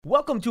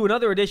Welcome to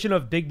another edition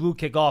of Big Blue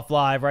Kickoff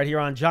Live right here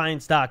on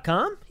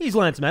Giants.com. He's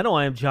Lance Meadow.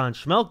 I am John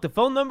Schmelk. The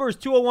phone number is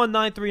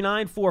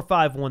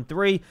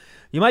 201-939-4513.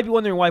 You might be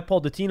wondering why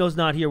Paul Dottino's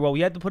not here. Well,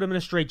 we had to put him in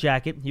a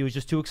straitjacket. He was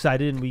just too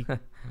excited, and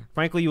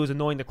frankly, he was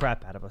annoying the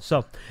crap out of us.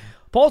 So,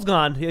 Paul's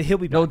gone. He'll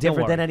be back. No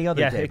different than any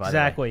other day,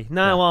 exactly. by the way.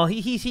 No, well,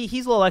 he's a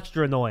little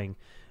extra annoying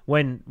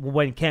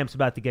when camp's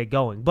about to get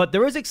going. But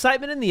there is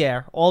excitement in the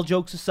air, all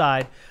jokes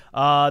aside.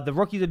 The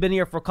rookies have been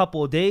here for a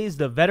couple of days.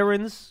 The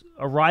veterans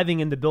arriving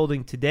in the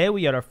building today.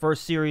 We had our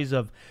first series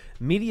of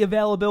media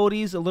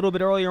availabilities a little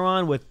bit earlier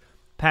on with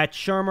Pat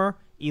Shurmur,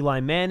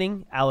 Eli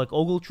Manning, Alec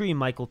Ogletree,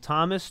 Michael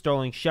Thomas,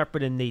 Sterling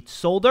Shepard, and Nate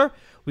Solder.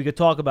 We could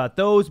talk about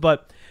those,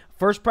 but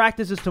first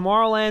practice is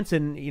tomorrow, Lance,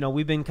 and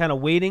we've been kind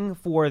of waiting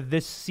for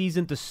this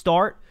season to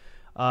start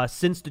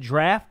since the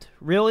draft,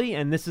 really,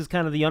 and this is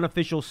kind of the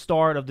unofficial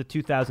start of the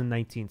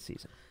 2019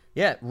 season.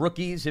 Yeah,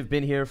 rookies have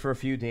been here for a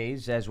few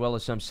days, as well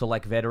as some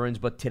select veterans.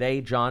 But today,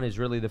 John, is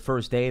really the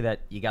first day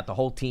that you got the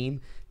whole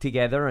team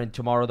together, and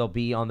tomorrow they'll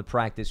be on the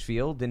practice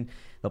field, and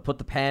they'll put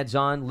the pads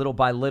on little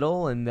by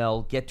little, and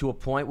they'll get to a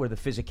point where the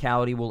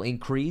physicality will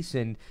increase,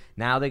 and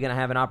now they're going to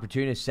have an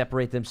opportunity to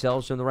separate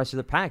themselves from the rest of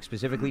the pack,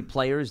 specifically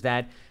players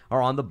that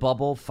are on the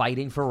bubble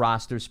fighting for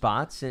roster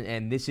spots,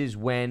 and this is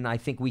when I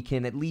think we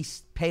can at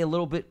least pay a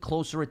little bit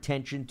closer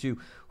attention to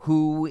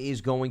who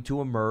is going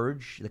to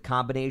emerge. The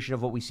combination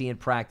of what we see in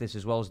practice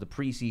as well as the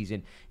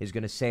preseason is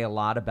going to say a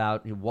lot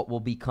about what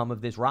will become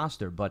of this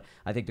roster. But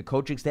I think the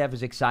coaching staff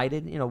is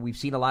excited. We've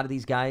seen a lot of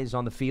these guys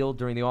on the field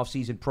during the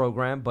offseason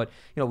program, but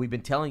we've been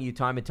telling you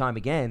time and time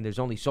again, there's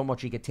only so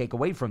much you can take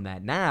away from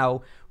that.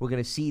 Now we're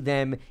going to see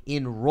them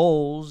in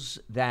roles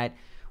that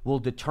will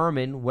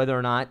determine whether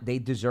or not they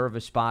deserve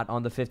a spot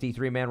on the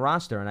 53-man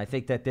roster. And I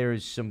think that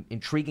there's some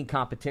intriguing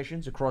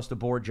competitions across the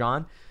board,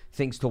 John,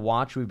 things to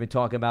watch. We've been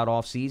talking about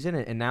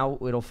offseason, and now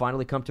it'll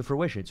finally come to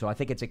fruition. So I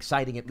think it's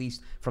exciting, at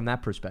least from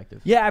that perspective.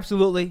 Yeah,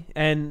 absolutely.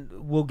 And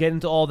we'll get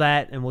into all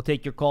that, and we'll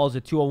take your calls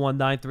at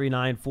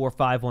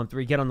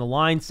 201-939-4513. Get on the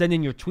line. Send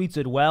in your tweets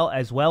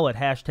as well at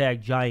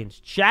hashtag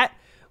GiantsChat.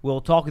 We'll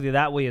talk with you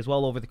that way as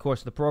well over the course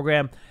of the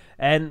program.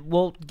 And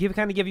we'll give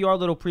you our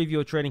little preview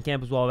of training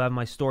camp as well. I have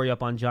my story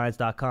up on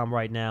Giants.com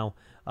right now,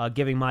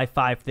 giving my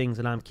 5 things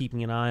that I'm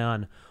keeping an eye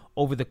on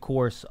over the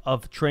course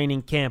of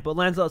training camp. But,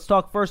 Lance, let's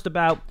talk first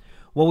about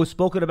what was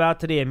spoken about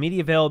today in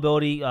media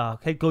availability.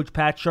 Head coach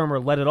Pat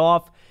Shurmur led it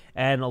off,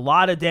 and a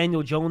lot of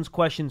Daniel Jones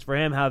questions for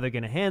him, how they're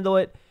going to handle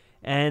it,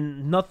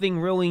 and nothing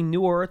really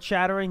new or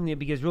earth-shattering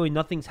because really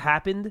nothing's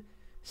happened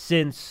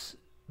since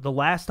the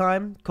last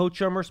time Coach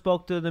Shurmur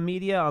spoke to the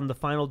media on the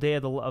final day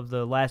of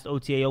the last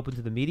OTA open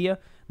to the media.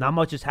 Not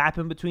much has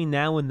happened between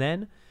now and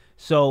then.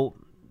 So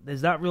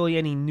there's not really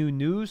any new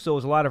news. So it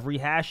was a lot of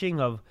rehashing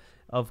of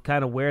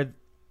kind of where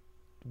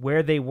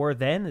they were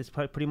then. It's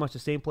pretty much the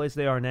same place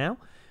they are now.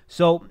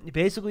 So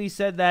basically he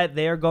said that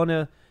they are going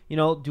to,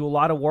 do a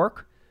lot of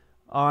work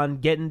on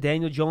getting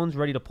Daniel Jones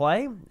ready to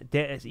play.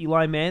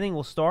 Eli Manning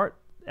will start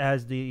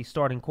as the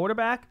starting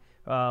quarterback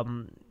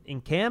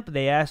in camp.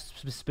 They asked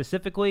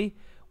specifically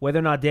whether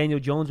or not Daniel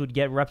Jones would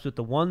get reps with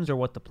the ones or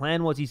what the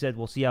plan was. He said,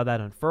 we'll see how that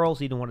unfurls.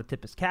 He didn't want to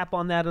tip his cap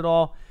on that at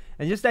all.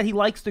 And just that he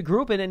likes the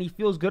group and he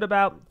feels good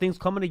about things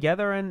coming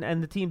together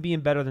and the team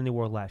being better than they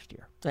were last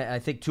year. I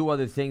think 2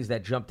 other things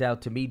that jumped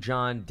out to me,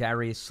 John.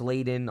 Darius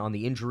Slayton on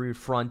the injury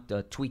front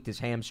tweaked his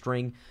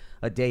hamstring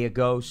a day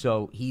ago,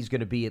 so he's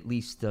going to be at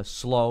least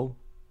slow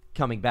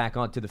coming back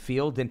onto the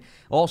field. And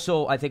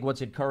also, I think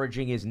what's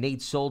encouraging is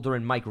Nate Solder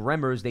and Mike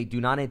Remmers. They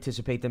do not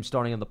anticipate them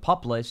starting on the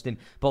PUP list, and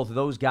both of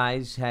those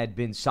guys had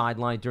been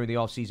sidelined during the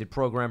offseason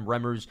program.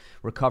 Remmers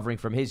recovering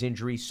from his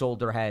injury.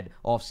 Solder had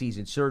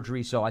offseason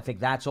surgery, so I think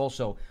that's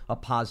also a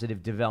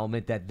positive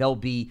development that they'll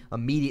be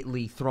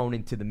immediately thrown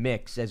into the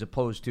mix as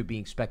opposed to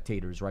being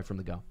spectators right from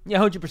the go. Yeah,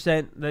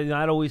 100%.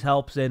 That always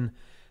helps, and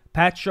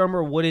Pat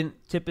Shurmur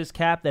wouldn't tip his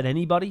cap that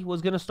anybody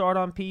was going to start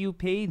on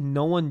PUP.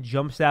 No one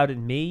jumps out at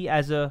me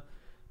as a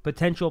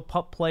potential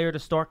PUP player to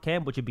start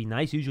camp, which would be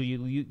nice. Usually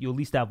you at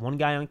least have one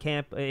guy on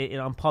camp,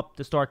 on PUP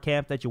to start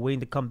camp that you're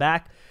waiting to come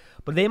back.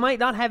 But they might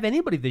not have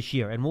anybody this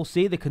year, and we'll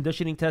see. The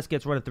conditioning test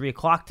gets run at 3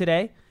 o'clock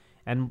today,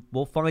 and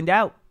we'll find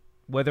out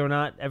whether or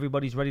not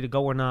everybody's ready to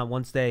go or not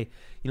once they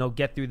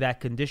get through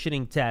that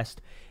conditioning test.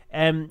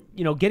 And,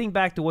 getting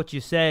back to what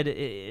you said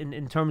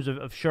in terms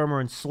of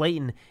Shurmur and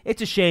Slayton, it's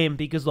a shame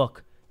because,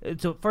 look,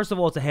 first of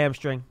all, it's a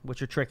hamstring,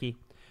 which are tricky.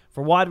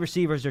 For wide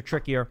receivers, they're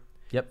trickier.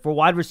 Yep. For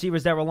wide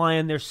receivers that rely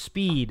on their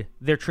speed,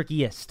 they're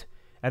trickiest.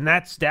 And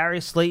that's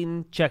Darius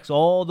Slayton checks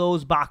all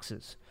those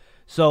boxes.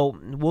 So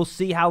we'll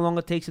see how long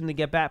it takes him to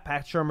get back.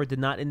 Pat Shurmur did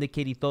not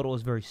indicate he thought it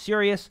was very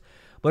serious,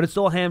 but it's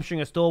still a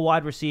hamstring. It's still a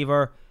wide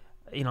receiver.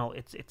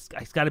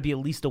 It's got to be at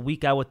least a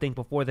week, I would think,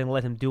 before they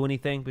let him do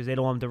anything because they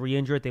don't want him to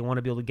re-injure it. They want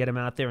to be able to get him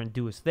out there and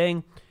do his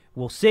thing.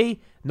 We'll see.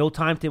 No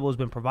timetable has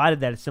been provided.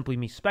 That is simply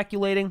me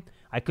speculating.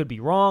 I could be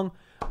wrong,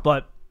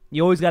 but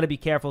you always got to be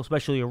careful,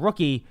 especially a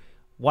rookie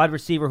wide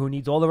receiver who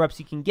needs all the reps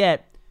he can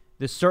get.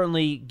 This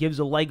certainly gives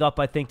a leg up,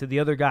 I think, to the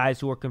other guys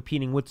who are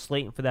competing with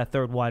Slayton for that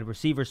third wide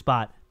receiver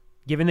spot,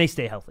 given they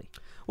stay healthy.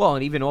 Well,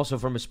 and even also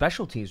from a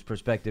special teams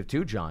perspective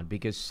too, John,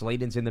 because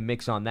Slayton's in the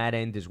mix on that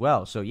end as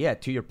well. So, yeah,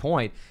 to your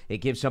point, it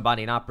gives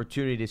somebody an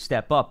opportunity to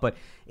step up. But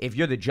if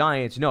you're the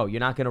Giants, no, you're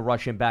not going to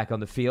rush him back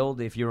on the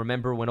field. If you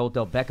remember when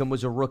Odell Beckham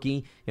was a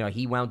rookie,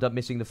 he wound up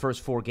missing the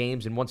first 4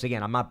 games. And once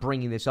again, I'm not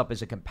bringing this up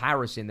as a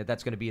comparison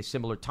that's going to be a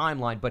similar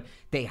timeline, but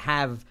they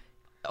have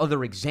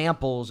other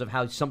examples of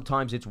how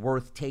sometimes it's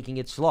worth taking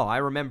it slow. I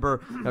remember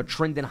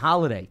Trindon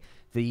Holiday,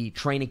 the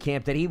training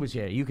camp that he was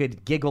here. You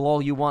could giggle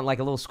all you want like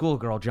a little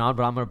schoolgirl, John,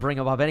 but I'm going to bring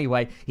him up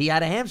anyway. He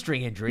had a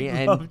hamstring injury,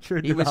 and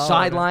he was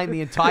sidelined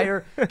the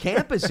entire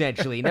camp,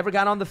 essentially. He never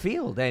got on the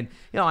field. And,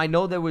 I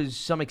know there was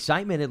some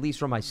excitement, at least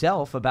for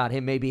myself, about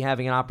him maybe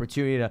having an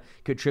opportunity to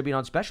contribute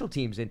on special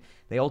teams, and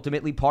they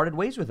ultimately parted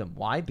ways with him.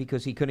 Why?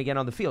 Because he couldn't get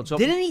on the field. So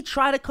didn't he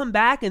try to come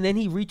back, and then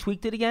he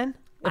retweaked it again?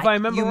 If I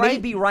remember right? You may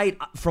be right.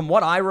 From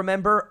what I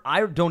remember,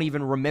 I don't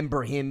even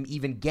remember him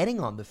even getting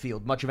on the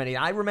field, much of anything.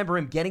 I remember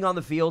him getting on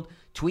the field,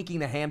 tweaking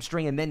the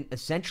hamstring, and then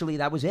essentially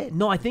that was it.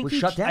 No, I think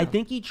shut down. I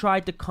think he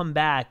tried to come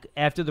back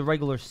after the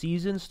regular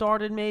season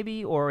started,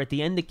 maybe, or at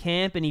the end of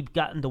camp, and he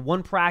got into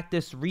one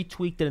practice,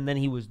 retweaked it, and then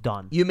he was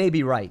done. You may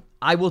be right.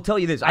 I will tell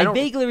you this. I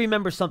vaguely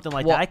remember something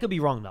like that. I could be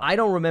wrong, though. I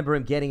don't remember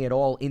him getting it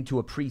all into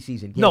a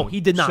preseason game. No,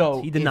 he did not.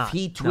 So he did not. If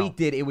he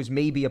tweaked it, it was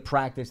maybe a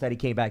practice that he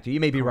came back to. You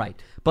may be right.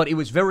 But it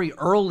was very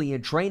early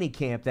in training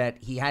camp that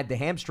he had the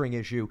hamstring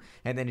issue,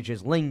 and then it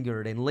just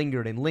lingered and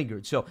lingered and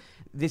lingered. So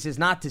this is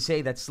not to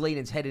say that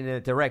Slayton's headed in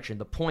that direction.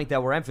 The point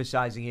that we're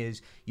emphasizing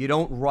is you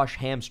don't rush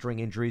hamstring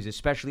injuries,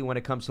 especially when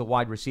it comes to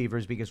wide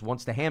receivers, because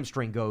once the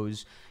hamstring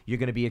goes, you're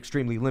going to be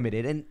extremely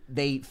limited. And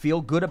they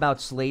feel good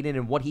about Slayton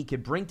and what he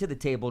could bring to the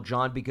table,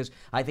 John, because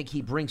I think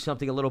he brings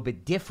something a little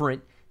bit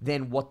different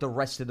than what the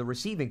rest of the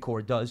receiving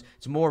core does.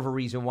 It's more of a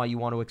reason why you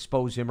want to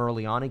expose him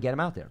early on and get him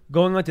out there.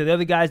 Going on to the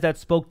other guys that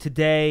spoke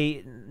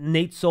today,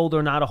 Nate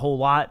Solder, not a whole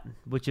lot,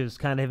 which is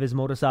kind of his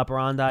modus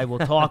operandi. We'll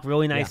talk.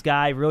 Really nice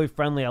guy, really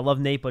friendly. I love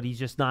Nate, but he's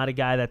just not a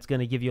guy that's going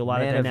to give you a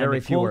lot of dynamic very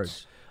few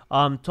quotes.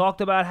 words.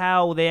 Talked about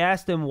how they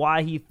asked him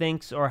why he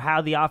thinks or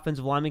how the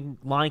offensive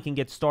line can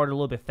get started a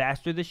little bit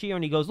faster this year,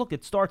 and he goes, look,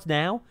 it starts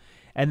now,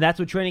 and that's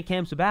what training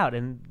camp's about.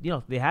 And,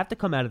 they have to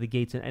come out of the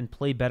gates and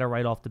play better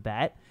right off the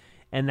bat,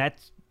 and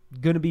that's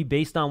going to be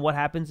based on what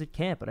happens at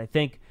camp. But I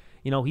think,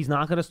 he's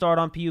not going to start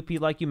on PUP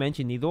like you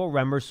mentioned, neither will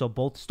Remmers, so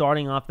both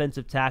starting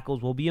offensive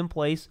tackles will be in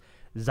place.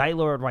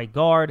 Zeitler at right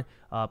guard,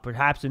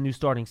 perhaps a new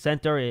starting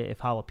center if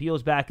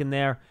Jalapio's back in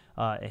there.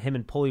 Him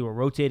and Pulley were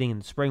rotating in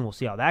the spring. We'll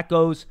see how that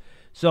goes.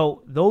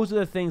 So those are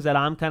the things that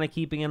I'm kind of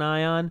keeping an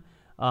eye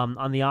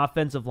on the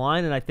offensive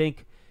line, and I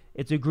think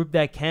it's a group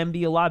that can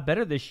be a lot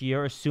better this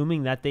year,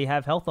 assuming that they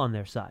have health on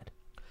their side.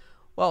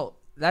 Well,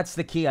 that's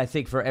the key, I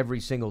think, for every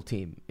single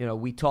team.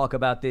 We talk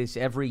about this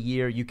every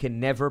year. You can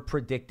never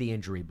predict the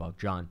injury bug,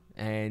 John.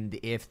 And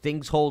if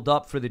things hold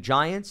up for the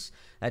Giants,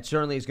 that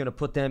certainly is going to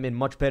put them in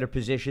much better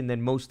position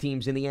than most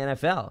teams in the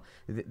NFL.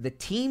 The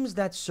teams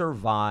that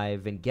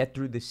survive and get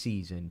through the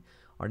season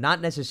are not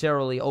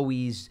necessarily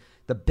always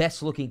the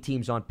best-looking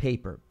teams on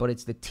paper, but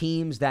it's the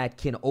teams that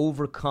can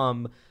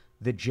overcome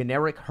the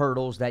generic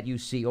hurdles that you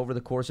see over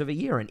the course of a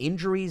year. And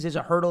injuries is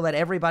a hurdle that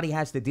everybody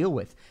has to deal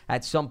with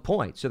at some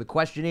point. So the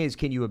question is,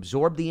 can you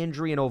absorb the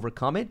injury and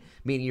overcome it,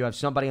 meaning you have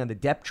somebody on the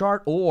depth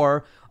chart,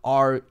 or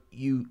are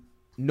you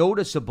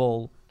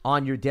noticeable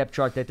on your depth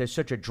chart that there's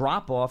such a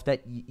drop-off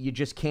that you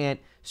just can't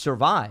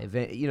survive?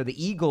 The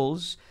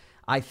Eagles,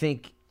 I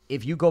think,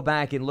 if you go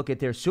back and look at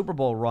their Super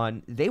Bowl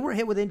run, they were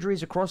hit with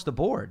injuries across the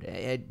board.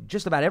 At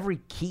just about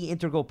every key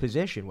integral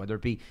position, whether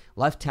it be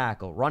left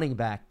tackle, running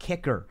back,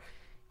 kicker,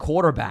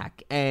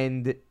 quarterback.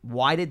 And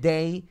why did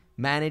they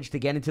manage to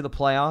get into the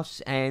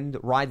playoffs and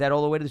ride that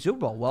all the way to the Super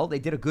Bowl? Well, they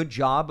did a good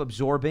job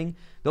absorbing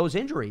those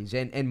injuries.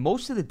 And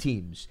most of the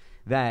teams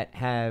that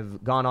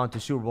have gone on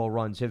to Super Bowl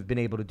runs have been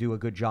able to do a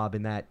good job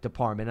in that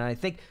department. And I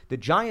think the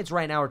Giants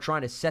right now are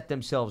trying to set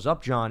themselves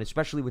up, John,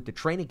 especially with the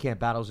training camp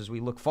battles as we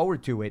look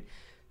forward to it,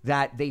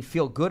 that they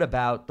feel good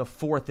about the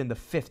fourth and the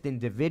fifth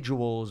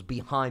individuals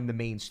behind the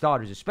main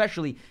starters,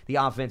 especially the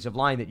offensive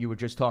line that you were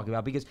just talking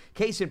about. Because,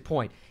 case in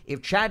point,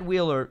 if Chad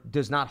Wheeler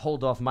does not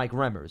hold off Mike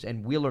Remmers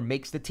and Wheeler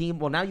makes the team,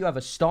 well, now you have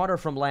a starter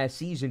from last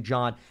season,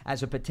 John,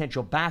 as a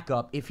potential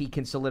backup if he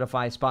can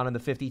solidify a spot on the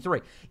 53.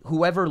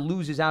 Whoever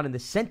loses out in the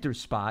center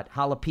spot,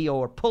 Jalapio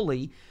or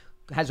Pulley,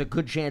 has a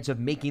good chance of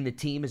making the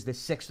team as the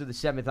 6th or the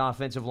 7th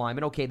offensive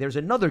lineman. Okay, there's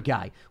another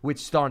guy with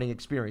starting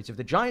experience. If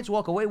the Giants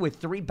walk away with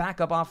 3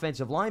 backup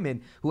offensive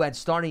linemen who had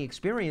starting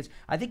experience,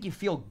 I think you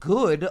feel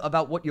good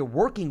about what you're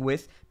working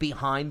with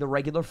behind the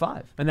regular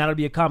 5. And that'll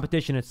be a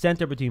competition at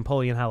center between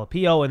Pulley and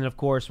Jalapio. And, of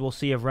course, we'll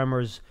see if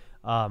Remmers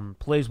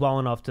plays well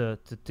enough to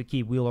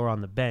keep Wheeler on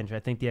the bench. I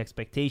think the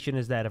expectation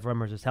is that if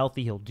Remmers is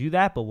healthy, he'll do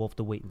that, but we'll have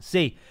to wait and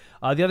see.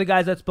 The other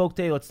guys that spoke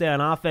today, let's stay on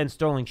offense.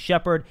 Sterling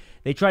Shepard,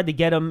 they tried to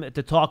get him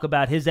to talk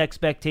about his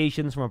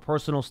expectations from a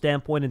personal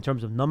standpoint in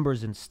terms of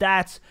numbers and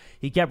stats.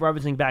 He kept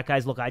referencing back,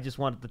 guys, look, I just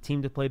wanted the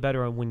team to play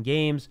better and win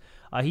games.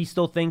 He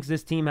still thinks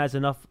this team has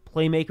enough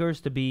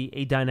playmakers to be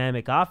a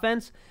dynamic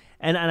offense.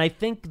 And I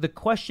think the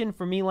question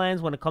for me,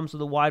 Lance, when it comes to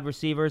the wide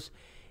receivers,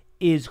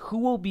 is who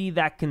will be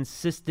that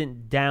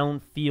consistent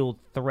downfield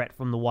threat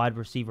from the wide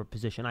receiver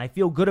position. I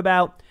feel good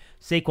about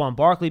Saquon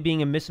Barkley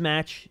being a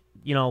mismatch,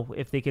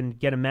 if they can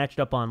get him matched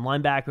up on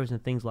linebackers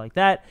and things like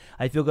that.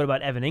 I feel good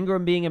about Evan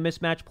Ingram being a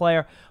mismatch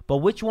player. But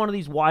which one of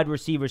these wide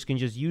receivers can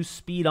just use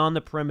speed on the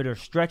perimeter,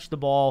 stretch the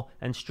ball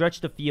and stretch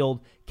the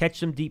field, catch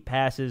some deep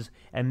passes,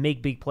 and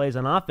make big plays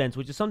on offense,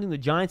 which is something the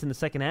Giants in the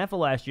second half of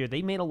last year,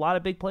 they made a lot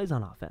of big plays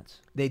on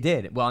offense. They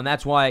did. Well, and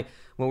that's why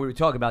when we were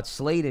talking about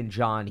Slayton,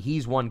 John,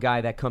 he's one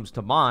guy that comes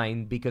to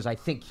mind because I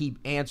think he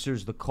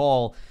answers the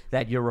call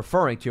that you're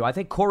referring to. I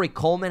think Corey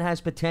Coleman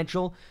has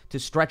potential to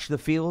stretch the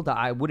field.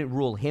 I wouldn't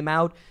rule him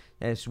out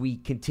as we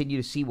continue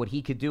to see what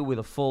he could do with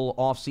a full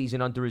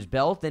offseason under his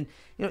belt. And,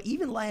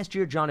 even last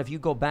year, John, if you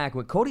go back,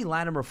 when Cody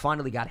Latimer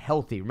finally got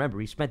healthy, remember,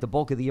 he spent the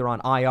bulk of the year on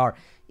IR,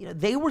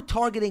 they were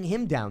targeting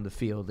him down the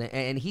field,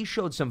 and he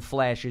showed some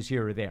flashes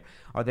here or there.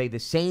 Are they the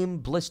same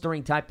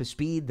blistering type of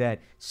speed that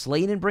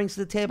Slayton brings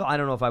to the table? I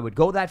don't know if I would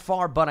go that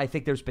far, but I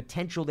think there's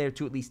potential there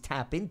to at least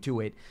tap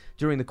into it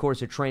during the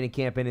course of training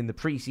camp and in the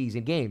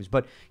preseason games.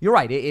 But you're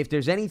right. If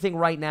there's anything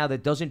right now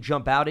that doesn't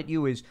jump out at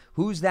you is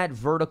who's that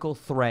vertical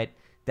threat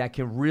that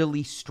can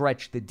really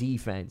stretch the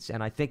defense.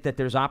 And I think that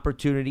there's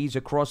opportunities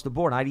across the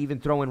board. I'd even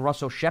throw in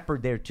Russell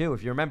Shepard there, too.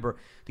 If you remember,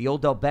 the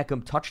Odell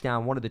Beckham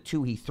touchdown, one of the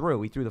two he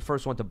threw. He threw the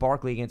first one to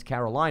Barkley against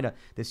Carolina.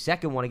 The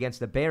second one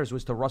against the Bears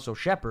was to Russell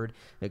Shepard.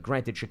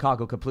 Granted,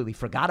 Chicago completely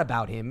forgot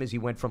about him as he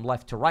went from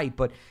left to right.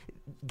 But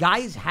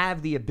guys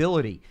have the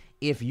ability,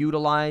 if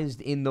utilized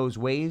in those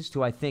ways,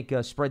 to, I think,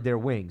 spread their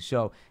wings.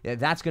 So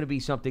that's going to be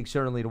something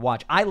certainly to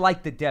watch. I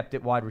like the depth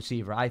at wide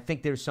receiver. I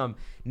think there's some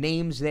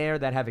names there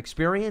that have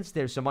experience.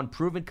 There's some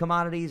unproven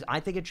commodities.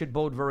 I think it should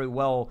bode very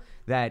well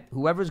that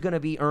whoever's going to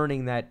be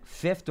earning that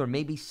fifth or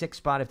maybe sixth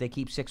spot, if they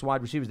keep 6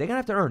 wide receivers, they're going to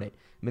have to earn it.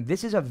 I mean,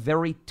 this is a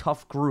very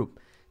tough group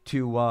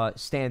to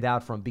stand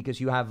out from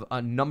because you have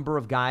a number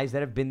of guys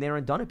that have been there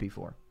and done it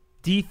before.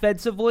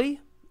 Defensively,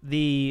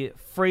 the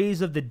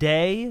phrase of the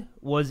day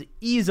was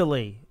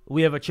easily,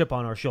 we have a chip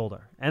on our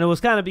shoulder. And it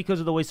was kind of because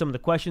of the way some of the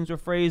questions were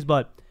phrased,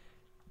 but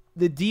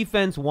the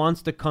defense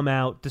wants to come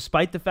out,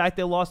 despite the fact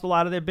they lost a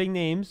lot of their big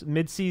names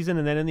midseason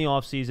and then in the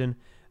offseason.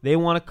 They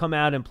want to come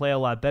out and play a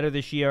lot better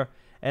this year.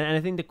 And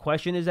I think the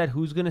question is that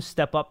who's going to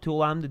step up to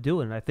allow them to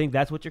do it. And I think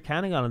that's what you're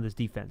counting on this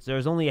defense.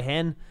 There's only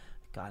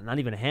not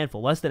even a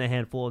handful, less than a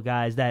handful of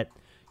guys that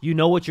you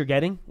know what you're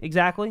getting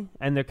exactly,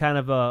 and they're kind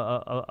of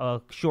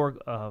a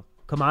sure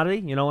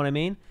commodity, you know what I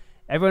mean?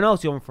 Everyone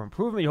else, you're hoping for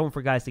improvement, you're hoping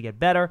for guys to get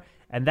better,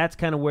 and that's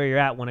kind of where you're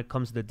at when it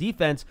comes to the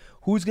defense.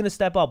 Who's going to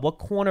step up? What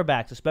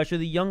cornerbacks, especially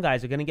the young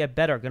guys, are going to get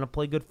better, going to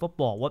play good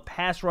football? What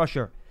pass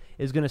rusher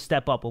is going to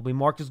step up? Will it be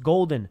Marcus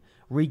Golden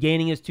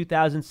regaining his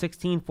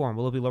 2016 form?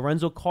 Will it be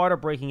Lorenzo Carter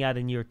breaking out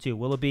in year 2?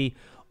 Will it be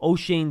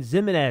O'Shane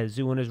Zimenez,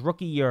 who in his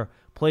rookie year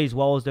plays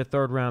well as their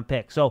third-round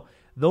pick? So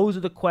those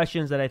are the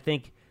questions that I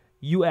think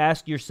you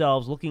ask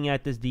yourselves looking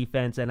at this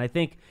defense, and I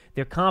think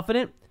they're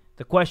confident.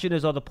 The question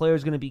is, are the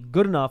players going to be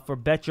good enough for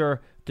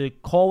Betcher to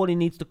call what he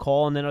needs to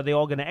call, and then are they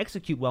all going to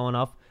execute well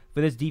enough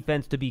for this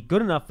defense to be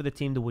good enough for the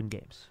team to win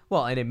games?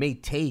 Well, and it may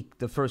take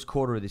the first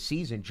quarter of the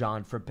season,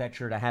 John, for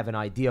Betcher to have an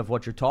idea of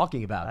what you're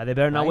talking about. They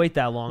better not wait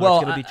that long. Well,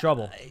 it's going to be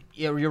trouble.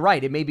 You're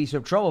right. It may be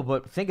some trouble,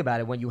 but think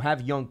about it. When you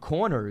have young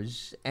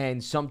corners,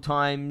 and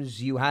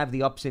sometimes you have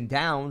the ups and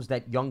downs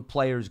that young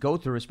players go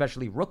through,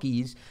 especially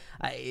rookies,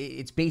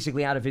 it's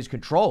basically out of his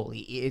control.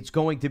 It's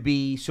going to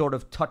be sort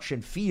of touch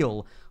and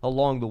feel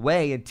along the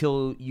way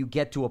until you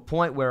get to a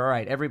point where, all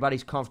right,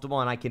 everybody's comfortable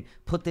and I can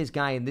put this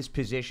guy in this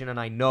position and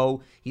I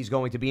know he's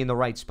going to be in the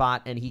right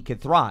spot and he can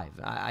thrive.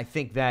 I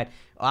think that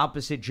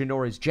opposite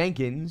Janoris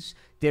Jenkins,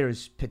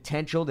 there's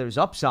potential, there's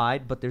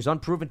upside, but there's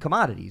unproven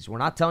commodities. We're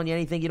not telling you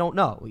anything you don't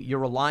know. You're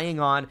relying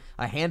on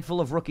a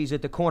handful of rookies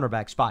at the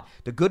cornerback spot.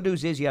 The good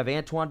news is you have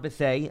Antoine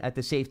Bethea at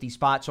the safety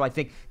spot, so I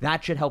think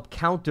that should help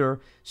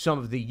counter some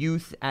of the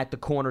youth at the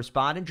corner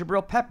spot. And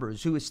Jabril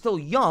Peppers, who is still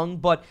young,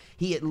 but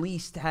he at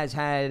least has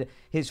had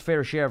his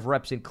fair share of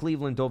reps in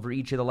Cleveland over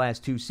each of the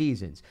last 2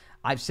 seasons.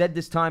 I've said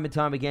this time and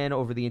time again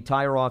over the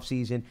entire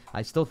offseason.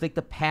 I still think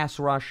the pass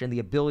rush and the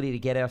ability to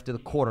get after the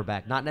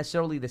quarterback, not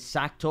necessarily the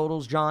sack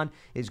totals, John,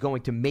 is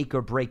going to make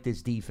or break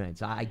this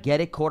defense. I get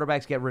it.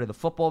 Quarterbacks get rid of the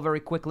football very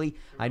quickly.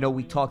 I know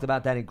we talked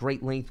about that in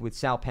great length with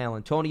Sal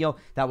Paolantonio.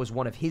 That was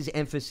one of his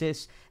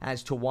emphasis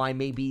as to why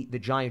maybe the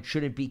Giants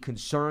shouldn't be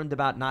concerned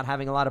about not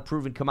having a lot of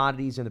proven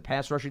commodities in the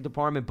pass rushing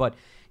department. But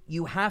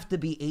you have to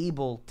be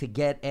able to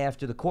get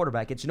after the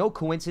quarterback. It's no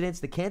coincidence.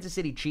 The Kansas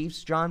City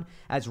Chiefs, John,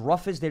 as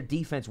rough as their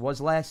defense was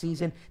last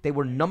season, they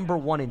were number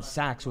 1 in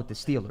sacks with the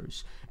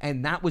Steelers.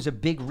 And that was a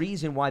big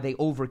reason why they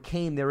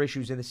overcame their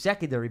issues in the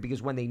secondary,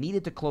 because when they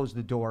needed to close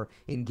the door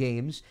in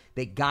games,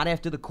 they got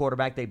after the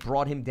quarterback, they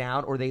brought him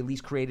down, or they at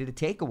least created a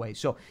takeaway.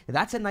 So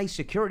that's a nice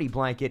security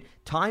blanket.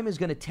 Time is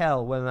going to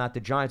tell whether or not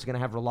the Giants are going to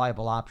have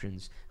reliable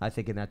options, I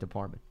think, in that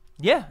department.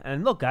 Yeah,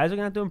 and look, guys are going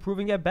to have to improve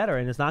and get better,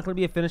 and it's not going to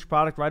be a finished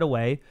product right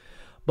away.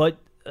 But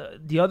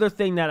the other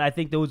thing that I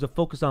think there was a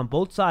focus on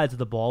both sides of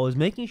the ball is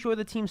making sure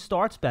the team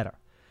starts better.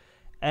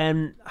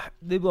 And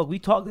look, we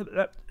talked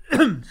about,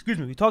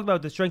 we talked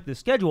about the strength of the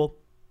schedule,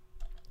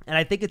 And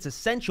I think it's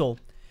essential,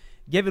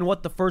 given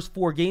what the first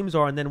 4 games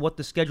are and then what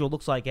the schedule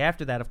looks like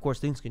after that. Of course,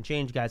 things can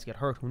change. Guys get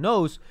hurt. Who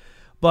knows?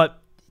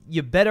 But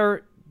you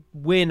better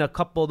win a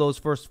couple of those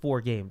first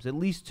 4 games. At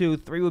least 2,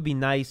 3 would be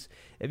nice.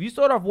 If you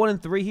start off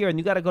 1-3 here and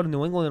you got to go to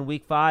New England in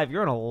week 5,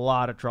 you're in a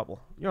lot of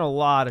trouble. You're in a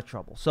lot of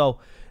trouble. So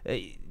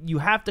you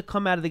have to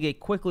come out of the gate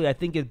quickly. I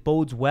think it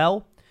bodes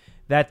well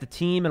that the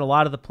team and a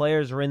lot of the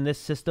players are in this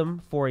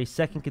system for a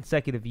second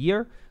consecutive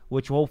year,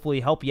 which will hopefully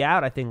help you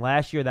out. I think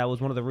last year that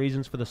was one of the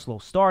reasons for the slow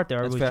start. They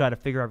were trying to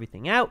figure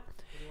everything out.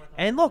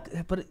 And look,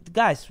 but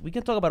guys, we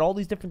can talk about all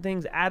these different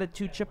things,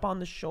 attitude, chip on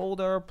the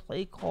shoulder,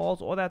 play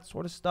calls, all that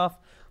sort of stuff.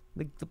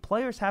 The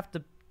players have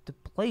to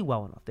play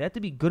well enough. They have to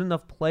be good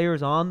enough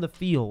players on the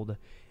field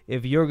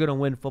if you're going to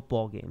win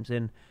football games.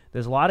 And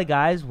there's a lot of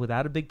guys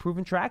without a big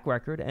proven track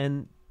record,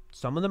 and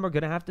some of them are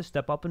going to have to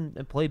step up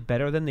and play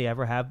better than they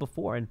ever have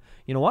before. And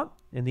you know what?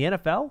 In the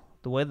NFL,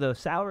 the way the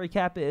salary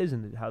cap is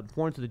and how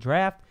important to the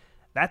draft,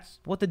 that's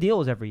what the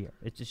deal is every year.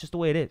 It's just the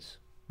way it is.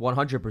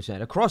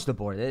 100%. Across the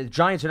board. The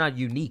Giants are not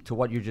unique to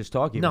what you're just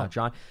talking about,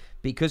 John.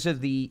 Because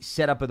of the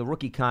setup of the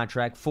rookie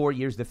contract, 4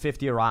 years, the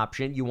 5th-year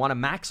option, you want to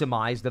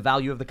maximize the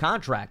value of the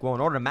contract. Well,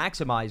 in order to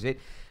maximize it,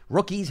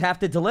 rookies have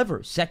to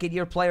deliver.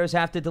 Second-year players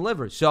have to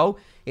deliver. So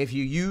if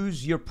you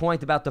use your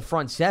point about the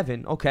front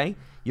 7, okay,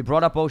 you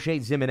brought up O'Shea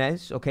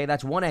Zimenez. Okay,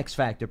 that's one X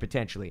factor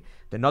potentially.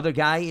 Another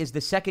guy is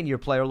the second-year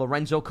player,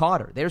 Lorenzo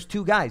Carter. There's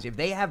 2 guys. If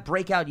they have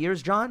breakout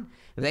years, John,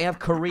 if they have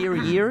career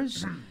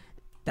years,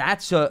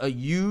 that's a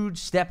huge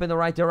step in the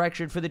right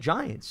direction for the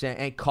Giants.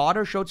 And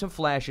Carter showed some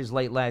flashes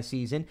late last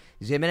season.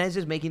 Zimenez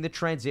is making the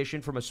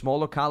transition from a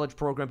smaller college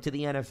program to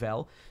the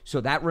NFL, so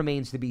that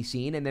remains to be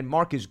seen. And then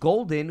Marcus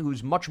Golden,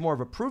 who's much more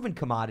of a proven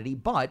commodity,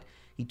 but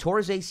he tore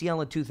his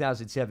ACL in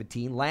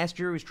 2017. Last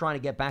year, he was trying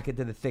to get back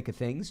into the thick of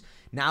things.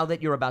 Now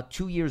that you're about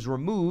 2 years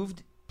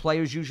removed,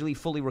 players usually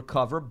fully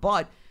recover,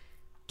 but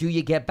do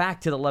you get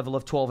back to the level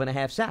of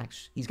 12.5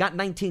 sacks? He's got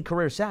 19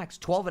 career sacks.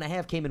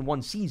 12.5 came in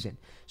one season.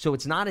 So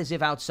it's not as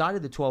if outside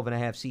of the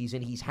 12.5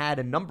 season, he's had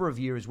a number of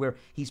years where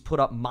he's put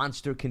up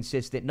monster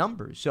consistent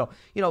numbers. So,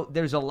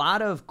 there's a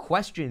lot of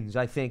questions,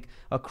 I think,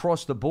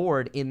 across the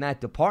board in that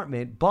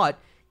department. But,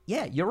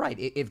 yeah, you're right.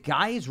 If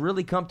guys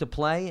really come to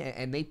play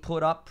and they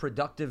put up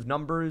productive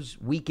numbers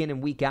week in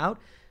and week out,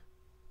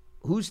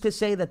 who's to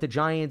say that the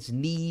Giants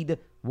need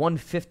one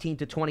 15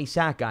 to 20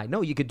 sack guy?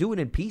 No, you could do it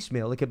in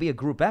piecemeal. It could be a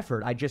group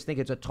effort. I just think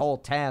it's a tall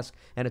task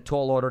and a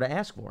tall order to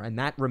ask for, and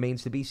that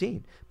remains to be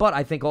seen. But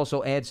I think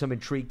also adds some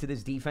intrigue to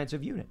this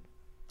defensive unit.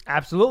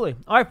 Absolutely.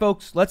 All right,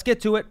 folks, let's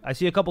get to it. I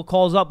see a couple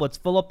calls up. Let's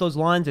fill up those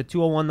lines at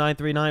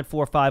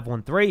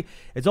 201-939-4513.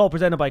 It's all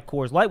presented by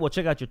Coors Light. We'll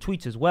check out your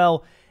tweets as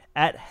well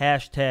at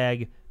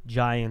 #GiantsChat.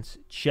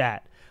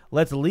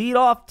 Let's lead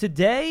off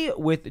today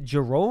with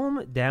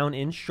Jerome down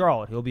in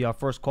Charlotte. He'll be our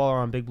first caller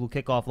on Big Blue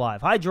Kickoff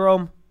Live. Hi,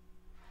 Jerome.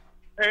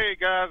 Hey,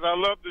 guys, I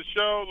love the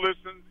show.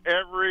 Listen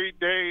every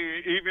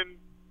day, even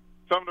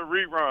some of the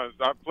reruns.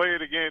 I play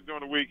it again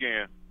during the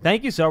weekend.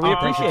 Thank you, sir. We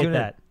appreciate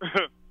that.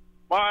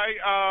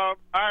 I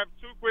have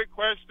 2 quick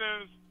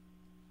questions,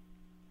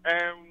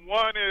 and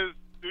one is,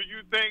 do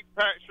you think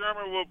Pat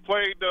Shermer will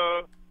play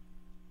the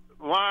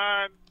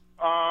line,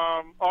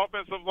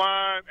 offensive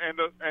line,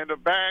 and the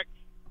backs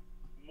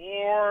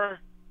more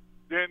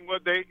than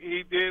what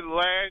he did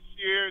last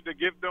year to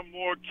give them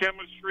more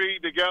chemistry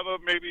together,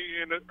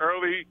 maybe in the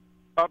early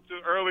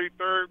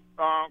third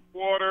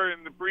quarter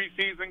in the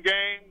preseason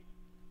games?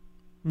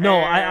 No,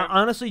 I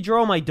honestly,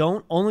 Jerome, I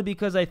don't. Only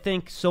because I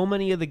think so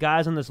many of the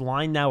guys on this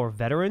line now are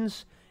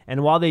veterans,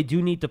 and while they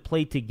do need to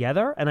play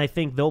together, and I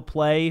think they'll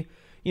play,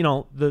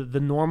 the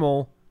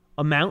normal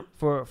amount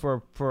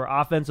for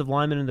offensive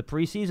linemen in the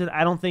preseason,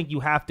 I don't think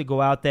you have to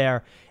go out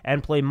there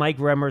and play Mike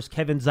Remmers,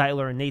 Kevin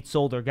Zeitler, and Nate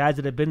Solder, guys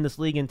that have been in this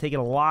league and taken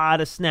a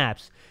lot of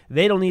snaps.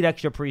 They don't need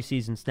extra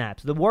preseason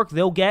snaps. The work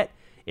they'll get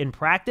in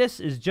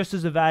practice is just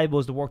as valuable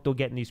as the work they'll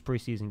get in these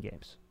preseason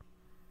games.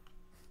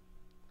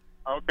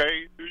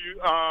 Okay. Do you?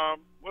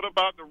 What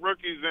about the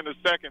rookies in the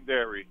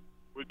secondary?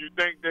 Would you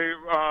think they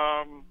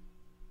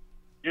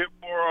get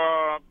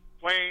more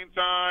playing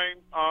time?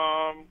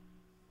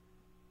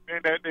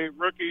 And that they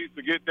rookies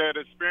to get that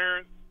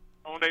experience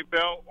on their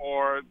belt,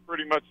 or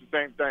pretty much the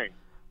same thing?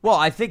 Well,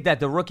 I think that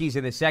the rookies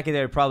in the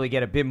secondary probably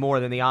get a bit more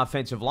than the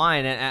offensive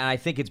line, and I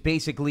think it's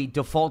basically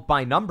default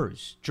by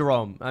numbers,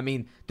 Jerome. I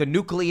mean, the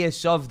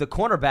nucleus of the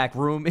cornerback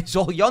room is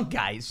all young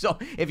guys, so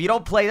if you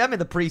don't play them in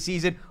the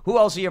preseason, who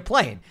else are you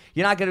playing?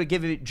 You're not going to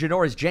give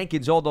Janoris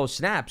Jenkins all those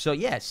snaps. So,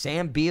 yeah,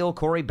 Sam Beal,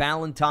 Corey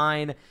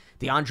Ballantyne,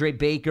 DeAndre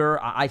Baker,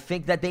 I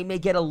think that they may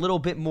get a little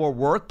bit more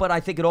work, but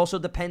I think it also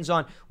depends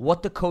on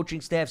what the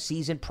coaching staff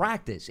sees in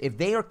practice. If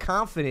they are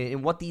confident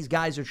in what these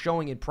guys are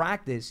showing in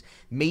practice,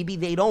 maybe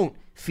they don't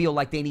feel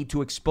like they need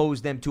to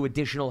expose them to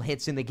additional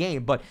hits in the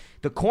game. But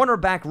the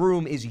cornerback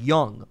room is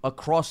young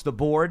across the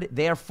board.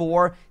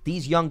 Therefore,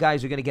 these young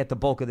guys are going to get the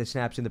bulk of the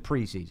snaps in the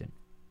preseason.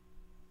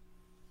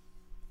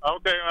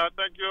 Okay,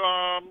 thank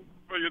you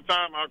for your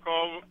time. I'll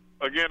call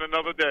again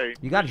another day.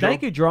 You got it,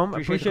 Thank you, Jerome.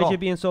 Appreciate the Appreciate call. you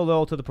being so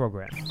loyal to the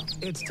program.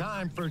 It's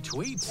time for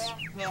tweets.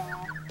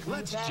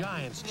 Let's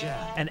Giants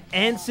chat. And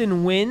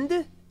Anson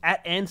Wind,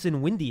 at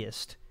Anson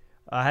Windiest,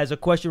 has a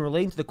question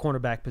relating to the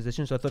cornerback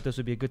position, so I thought this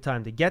would be a good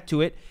time to get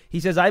to it. He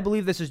says, I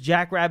believe this is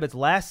Jack Rabbit's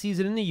last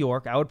season in New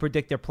York. I would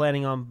predict they're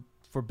planning on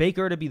for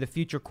Baker to be the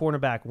future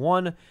cornerback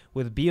 1,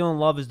 with Beal and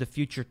Love as the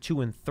future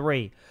 2 and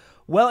 3.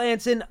 Well,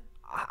 Anson,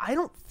 I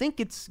don't think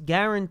it's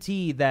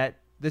guaranteed that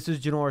this is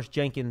Janoris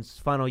Jenkins'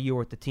 final year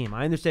with the team.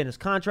 I understand his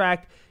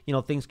contract.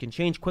 Things can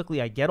change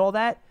quickly. I get all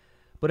that.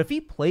 But if he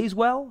plays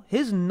well,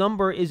 his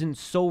number isn't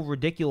so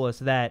ridiculous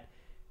that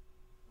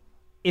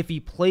if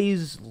he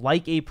plays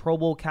like a Pro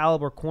Bowl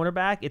caliber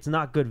cornerback, it's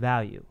not good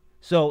value.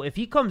 So if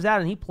he comes out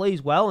and he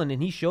plays well and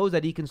he shows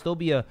that he can still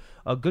be a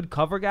good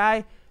cover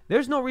guy,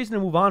 there's no reason to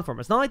move on from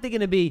him. It's not like they're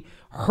going to be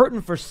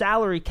hurting for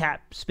salary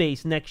cap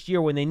space next year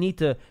when they need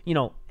to,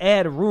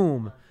 add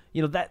room.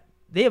 That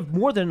they have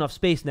more than enough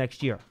space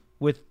next year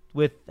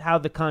with how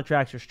the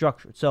contracts are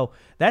structured. So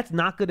that's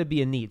not going to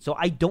be a need. So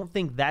I don't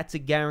think that's a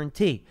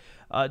guarantee.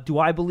 Do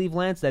I believe,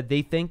 Lance, that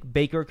they think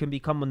Baker can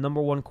become a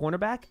number 1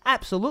 cornerback?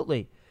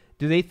 Absolutely.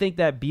 Do they think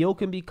that Beal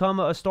can become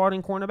a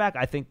starting cornerback?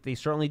 I think they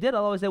certainly did.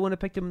 Otherwise, they wouldn't have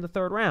picked him in the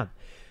 3rd round.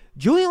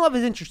 Julian Love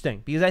is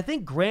interesting because I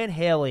think Grant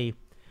Haley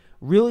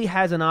really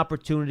has an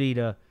opportunity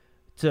to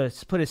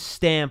put a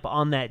stamp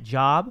on that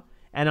job.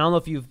 And I don't know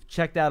if you've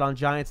checked out on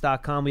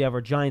Giants.com. We have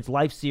our Giants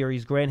Life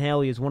series. Grant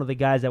Haley is one of the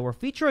guys that we're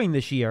featuring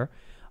this year.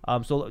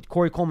 So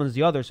Corey Coleman is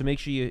the other. So make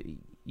sure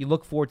you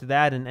look forward to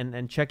that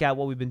and check out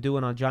what we've been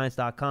doing on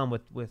Giants.com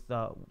with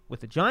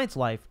the Giants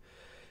Life.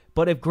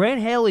 But if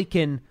Grant Haley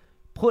can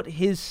put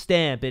his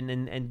stamp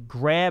and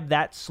grab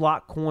that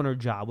slot corner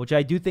job, which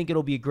I do think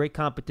it'll be a great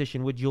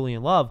competition with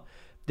Julian Love,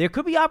 there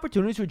could be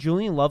opportunities for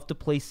Julian Love to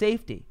play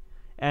safety.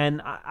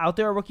 And out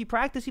there at rookie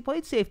practice, he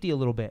played safety a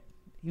little bit.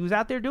 He was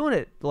out there doing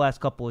it the last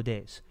couple of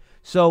days.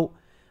 So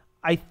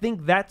I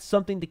think that's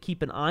something to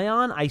keep an eye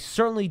on. I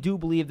certainly do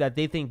believe that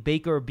they think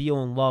Baker,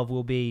 Beal, and Love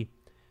will be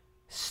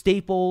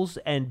staples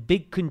and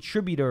big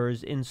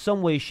contributors in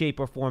some way, shape,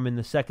 or form in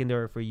the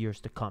secondary for years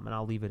to come, and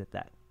I'll leave it at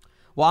that.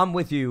 Well, I'm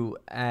with you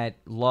at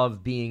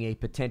Love being a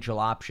potential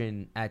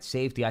option at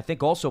safety. I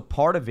think also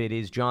part of it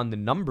is, John, the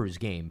numbers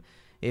game.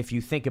 If you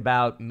think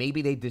about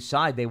maybe they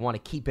decide they want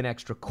to keep an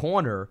extra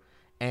corner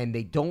and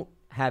they don't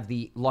have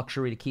the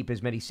luxury to keep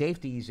as many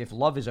safeties. If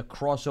Love is a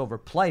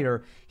crossover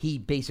player, he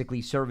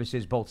basically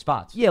services both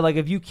spots. Yeah, like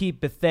if you keep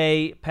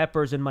Bethea,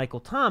 Peppers, and Michael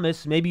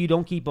Thomas, maybe you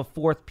don't keep a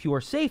 4th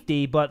pure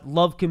safety, but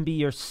Love can be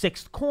your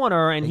 6th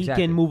corner, and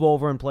Exactly. he can move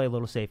over and play a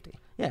little safety.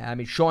 Yeah, I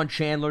mean, Sean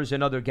Chandler's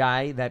another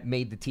guy that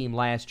made the team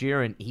last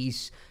year, and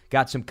he's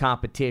got some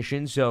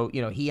competition. So,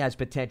 he has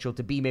potential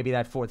to be maybe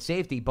that 4th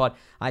safety. But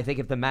I think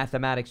if the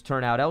mathematics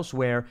turn out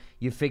elsewhere,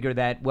 you figure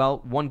that,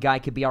 well, one guy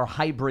could be our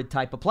hybrid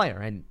type of player.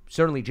 And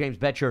certainly James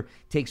Betcher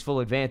takes full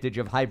advantage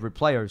of hybrid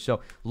players.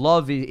 So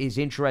Love is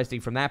interesting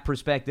from that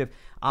perspective.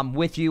 I'm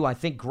with you. I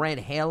think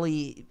Grant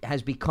Haley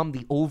has become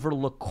the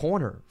overlooked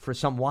corner for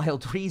some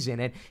wild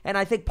reason. And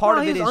I think part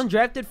of it is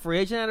undrafted free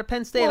agent out of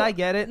Penn State. Well, I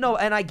get it. No,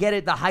 and I get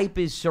it. The hype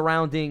is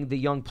surrounding the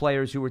young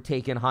players who were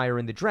taken higher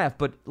in the draft.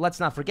 But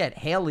let's not forget,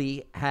 Haley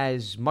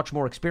has much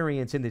more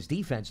experience in this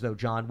defense, though,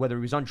 John, whether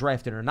he was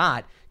undrafted or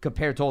not,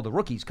 compared to all the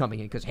rookies coming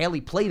in. Because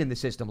Haley played in the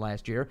system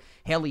last year.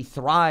 Haley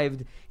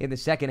thrived in the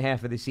second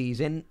half of the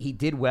season. He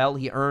did well.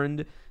 He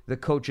earned the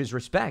coach's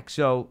respect.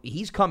 So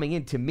he's coming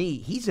in, to me,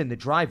 he's in the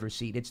driver's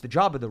seat. It's the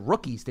job of the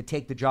rookies to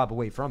take the job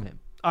away from him.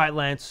 All right,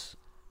 Lance,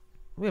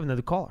 we have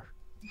another caller.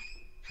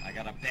 I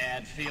got a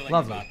bad feeling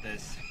Lovely. about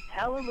this.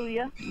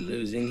 Hallelujah.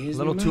 Losing his A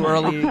little too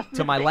early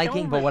to my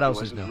liking, but what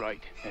else is new?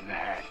 Right in the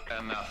hat.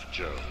 Enough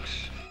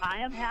jokes. I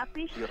am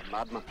happy. You're a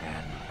madman.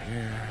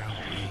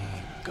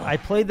 I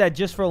played that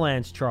just for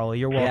Lance, Charlie.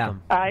 You're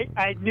welcome.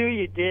 I knew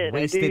you did.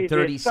 Wasted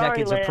 30 Sorry,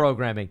 seconds of Lance.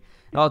 programming.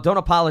 No, don't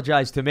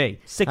apologize to me.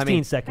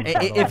 16 seconds.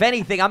 If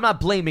anything, I'm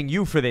not blaming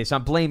you for this.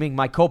 I'm blaming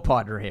my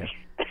co-partner here.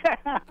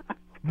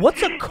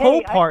 What's a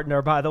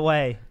co-partner, by the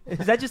way?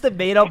 Is that just a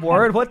made-up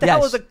word? What the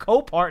hell is a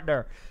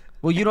co-partner?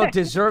 Well, you don't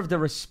deserve the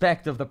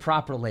respect of the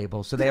proper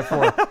label, so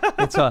therefore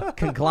it's a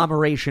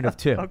conglomeration of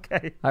two.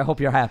 Okay. I hope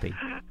you're happy.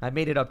 I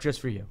made it up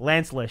just for you.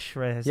 Lance-lish,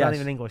 right? It's not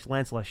even English.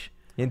 Lance-lish.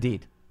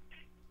 Indeed.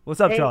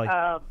 What's up, Hey, Charlie?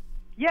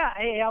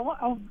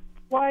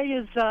 why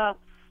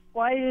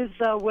is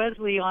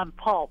Wesley on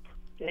pulp?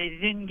 They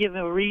didn't give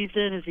him a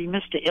reason. Is he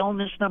missed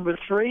illness number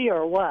 3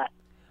 or what?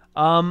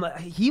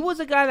 He was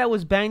a guy that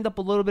was banged up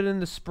a little bit in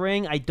the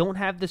spring. I don't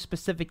have the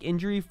specific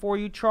injury for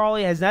you,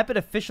 Charlie. Has that been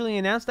officially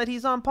announced that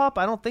he's on PUP?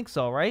 I don't think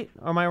so, right?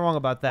 Or am I wrong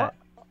about that?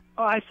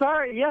 Oh, I saw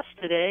it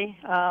yesterday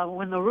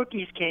when the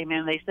rookies came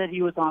in. They said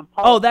he was on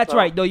pulp. Oh, that's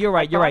right. No, you're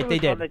right. You're right. They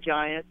They did. The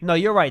Giants. No,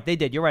 you're right. They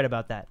did. You're right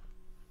about that.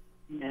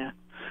 Yeah.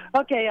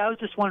 Okay, I was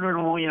just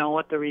wondering,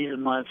 what the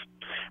reason was.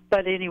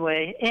 But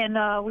anyway, and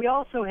we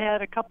also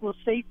had a couple of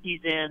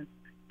safeties in.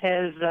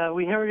 Has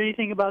we heard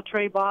anything about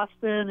Trey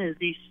Boston? Is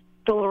he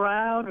still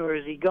around, or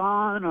is he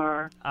gone,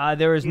 or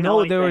There is you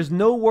know there anything? is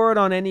no word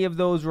on any of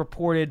those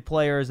reported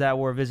players that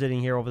were visiting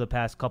here over the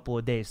past couple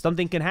of days.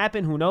 Something can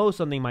happen. Who knows?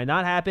 Something might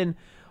not happen.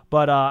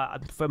 But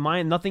for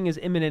mine, nothing is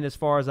imminent as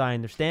far as I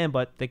understand.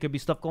 But there could be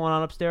stuff going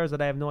on upstairs that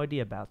I have no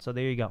idea about. So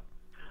there you go.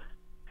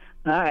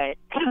 All right.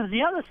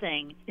 The other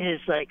thing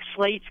is, like,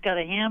 Slate's got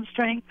a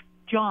hamstring.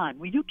 John,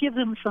 will you give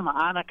them some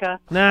Annika?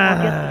 Nah.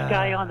 We'll get this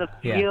guy on the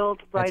Yeah,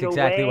 field right that's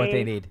exactly away. what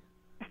they need.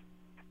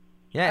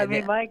 Yeah, I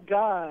mean, my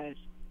gosh.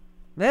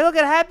 Hey, look,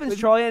 it happens,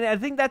 Troy, and I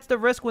think that's the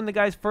risk when the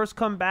guys first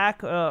come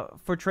back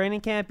for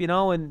training camp,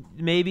 and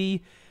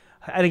maybe,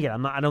 and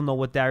again, I don't know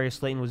what Darius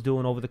Slayton was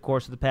doing over the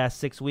course of the past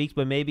 6 weeks,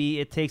 but maybe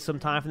it takes some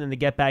time for them to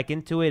get back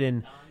into it,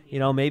 and,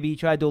 maybe he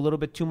tried to do a little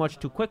bit too much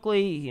too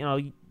quickly,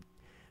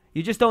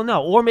 you just don't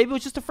know. Or maybe it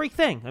was just a freak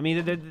thing. I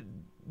mean,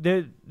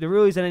 there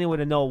really isn't any way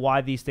to know why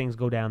these things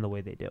go down the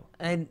way they do.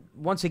 And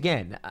once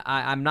again,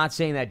 I'm not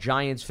saying that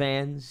Giants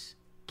fans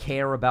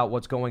care about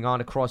what's going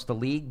on across the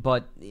league,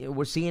 but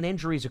we're seeing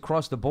injuries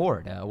across the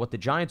board. What the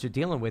Giants are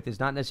dealing with is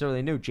not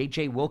necessarily new.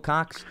 J.J.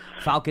 Wilcox,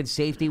 Falcons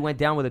safety, went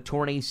down with a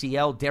torn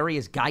ACL.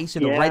 Darius Geis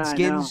in the Yeah, I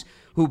Redskins, know.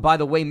 who, by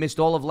the way, missed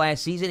all of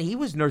last season. He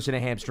was nursing a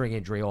hamstring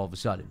injury all of a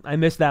sudden. I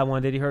missed that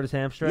one. Did he hurt his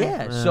hamstring?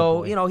 Yeah, Oh,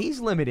 so, boy. he's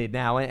limited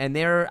now, and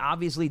they're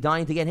obviously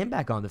dying to get him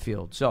back on the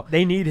field. So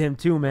They need him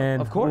too, man.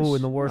 Of course. Ooh,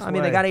 in the worst I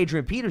mean, way. they got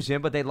Adrian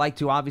Peterson, but they'd like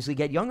to obviously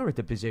get younger at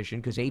the position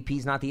because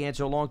AP's not the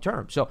answer long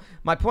term. So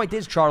my point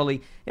is,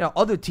 Charlie,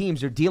 other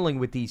teams are dealing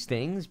with these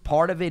things.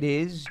 Part of it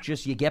is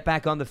just you get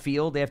back on the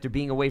field after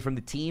being away from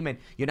the team, and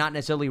you're not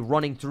necessarily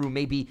running through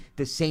maybe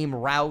the same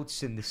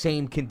routes and the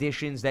same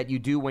conditions that you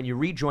do when you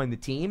rejoin the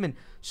team. And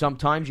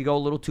sometimes you go a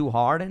little too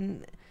hard,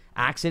 and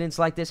accidents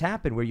like this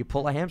happen where you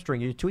pull a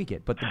hamstring and you tweak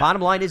it. But the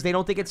bottom line is they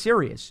don't think it's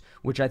serious,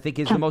 which I think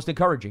is the most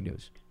encouraging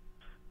news.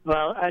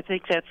 Well, I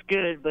think that's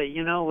good, but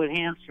with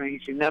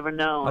hamstrings, you never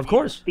know. Of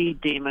course. He's a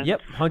speed demon.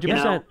 Yep,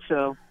 100%.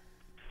 So,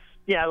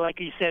 yeah, like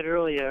you said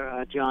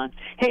earlier, John.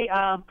 Hey,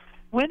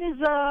 when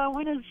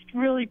is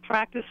really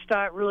practice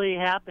start really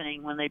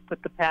happening? When they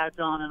put the pads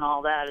on and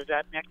all that? Is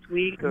that next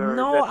week or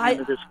No, is that the end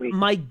of this week?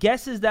 my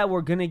guess is that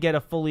we're going to get a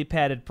fully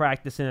padded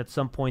practice in at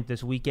some point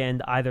this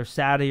weekend, either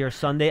Saturday or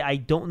Sunday. I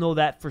don't know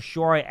that for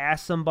sure. I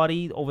asked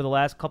somebody over the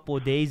last couple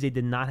of days. They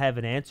did not have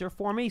an answer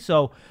for me,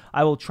 so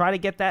I will try to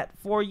get that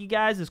for you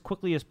guys as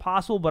quickly as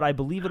possible, but I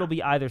believe it'll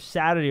be either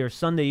Saturday or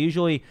Sunday.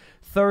 Usually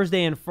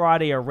Thursday and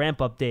Friday are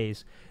ramp-up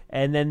days.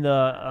 And then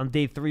on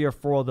day 3 or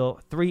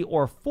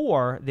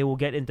 4, they will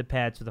get into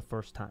pads for the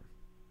first time.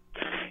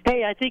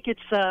 Hey, I think it's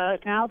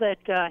now that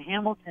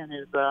Hamilton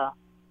is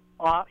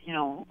off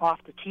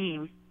the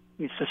team,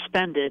 he's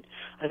suspended.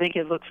 I think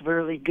it looks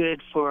really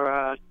good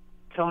for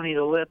Tony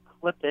the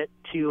Lippett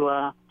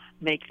to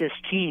make this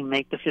team,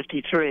 make the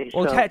 53.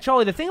 Well, So,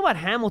 Charlie, the thing about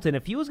Hamilton,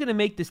 if he was going to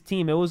make this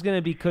team, it was going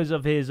to be because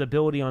of his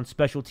ability on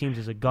special teams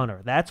as a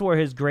gunner. That's where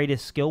his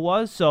greatest skill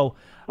was. So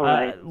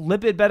Right.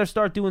 Lippett better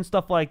start doing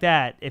stuff like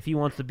that if he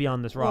wants to be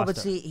on this roster. Well, but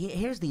see,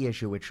 here's the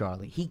issue with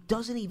Charlie. He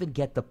doesn't even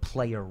get the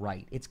player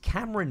right. It's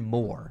Cameron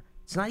Moore.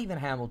 It's not even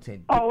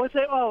Hamilton.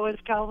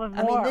 it's Calvin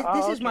I Moore. mean,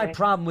 this Oh, is my okay.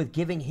 problem with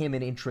giving him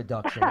an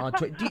introduction. On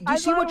Twitter. Do you I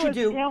see thought what it you was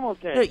do?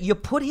 Hamilton. No, you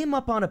put him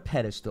up on a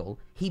pedestal.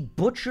 He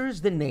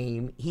butchers the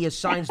name. He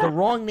assigns the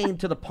wrong name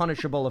to the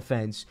punishable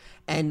offense,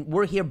 and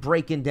we're here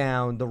breaking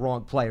down the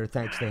wrong player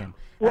thanks to him.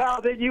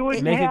 Well, then you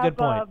would Make a have good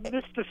point.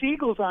 Mr.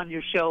 Fiegels on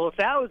your show if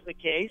that was the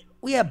case.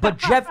 Well, yeah, but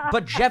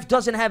Jeff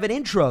doesn't have an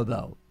intro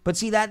though. But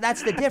see,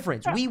 that's the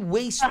difference. We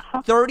waste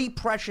 30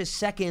 precious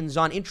seconds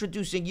on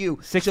introducing you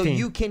 16. so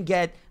you can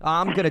get,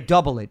 I'm going to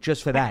double it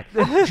just for that,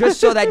 just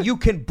so that you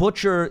can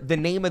butcher the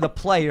name of the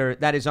player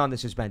that is on the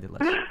suspended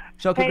list.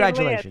 So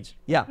congratulations.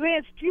 Hey,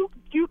 Lance, do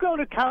you go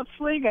to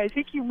counseling? I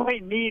think you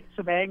might need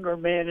some anger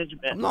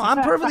management. No,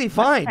 I'm perfectly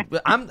fine.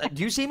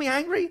 Do you see me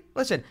angry?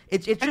 Listen,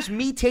 it's just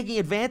me taking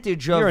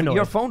advantage You're of annoyed.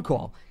 your phone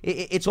call.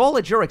 It's all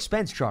at your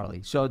expense,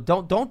 Charlie. So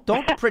don't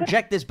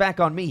project this back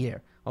on me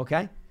here,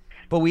 okay?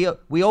 But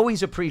we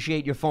always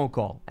appreciate your phone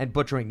call and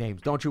butchering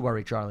names. Don't you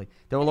worry, Charlie.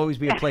 There will always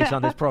be a place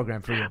on this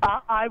program for you.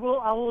 I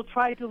will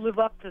try to live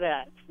up to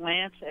that,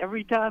 Lance.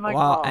 Every time I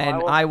Well, call,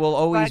 and I will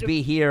always try to-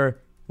 be here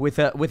with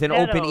an open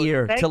Meadows.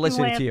 ear Thank to you,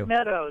 listen Lance to you.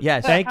 Meadows.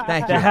 Yes, thank you. All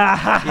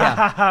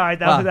Yeah. right,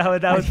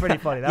 that was pretty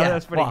funny. That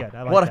was pretty Wow. good.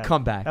 I like What that. a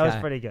comeback. That was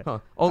pretty good. Huh. I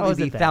Only was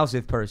the at that.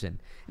 1,000th person.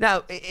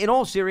 Now, in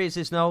all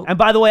seriousness, no. And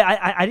by the way,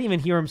 I didn't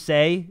even hear him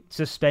say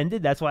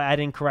suspended. That's why I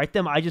didn't correct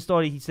him. I just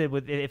thought he said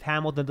if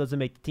Hamilton doesn't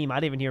make the team. I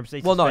didn't even hear him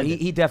say Well, no, suspended.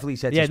 he definitely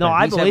said Yeah, no, suspended.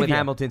 I He said believe with you.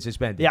 Hamilton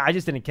suspended. Yeah, I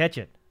just didn't catch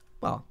it.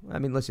 Well, I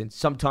mean, listen,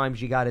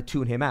 sometimes you got to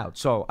tune him out.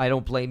 So I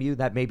don't blame you.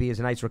 That maybe is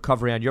a nice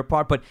recovery on your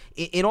part. But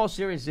in all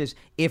seriousness,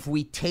 if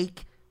we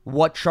take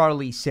what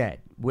Charlie said,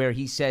 where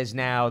he says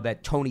now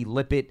that Tony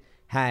Lippett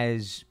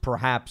has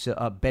perhaps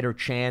a better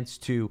chance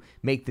to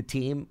make the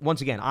team.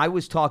 Once again, I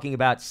was talking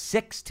about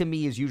 6 to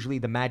me is usually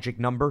the magic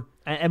number.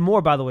 And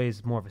Moore, by the way,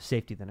 is more of a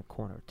safety than a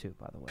corner, too,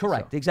 by the way.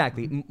 Correct, So.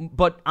 exactly.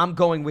 But I'm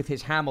going with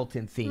his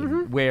Hamilton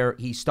theme where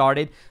he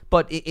started.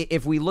 But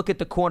if we look at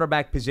the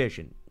cornerback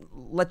position,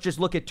 let's just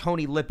look at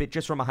Tony Lippett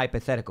just from a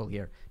hypothetical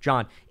here.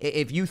 John,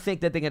 if you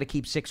think that they're going to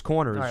keep 6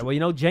 corners. All right,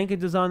 well,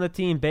 Jenkins is on the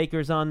team.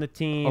 Baker's on the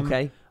team.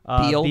 Okay.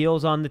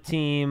 Beal's on the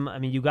team. I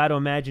mean, you got to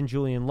imagine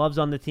Julian Love's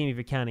on the team if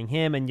you're counting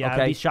him. And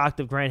I'd be shocked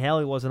if Grant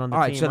Haley wasn't on the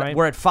team. All right, so right?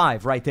 We're at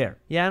 5 right there.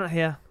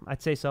 Yeah,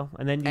 I'd say so.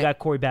 And then you got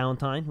Corey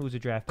Ballantyne, who was a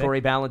draft pick.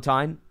 Corey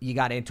Ballantyne. You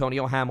got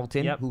Antonio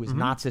Hamilton, who is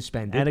not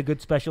suspended. And a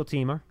good special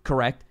teamer.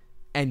 Correct.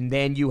 And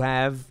then you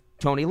have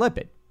Tony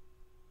Lippett.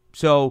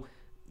 So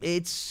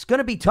it's going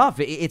to be tough.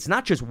 It's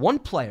not just one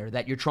player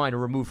that you're trying to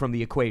remove from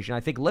the equation. I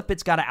think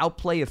Lippett's got to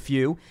outplay a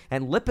few.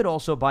 And Lippett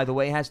also, by the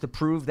way, has to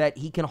prove that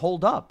he can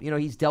hold up.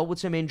 He's dealt with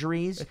some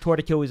injuries. Tore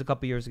Achilles a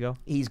couple years ago.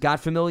 He's got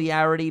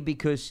familiarity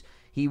because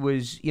he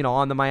was,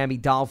 on the Miami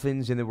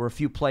Dolphins, and there were a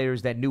few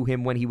players that knew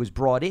him when he was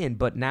brought in.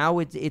 But now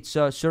it's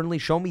certainly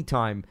show-me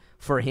time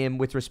for him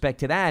with respect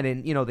to that.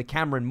 And, the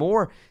Cameron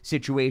Moore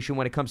situation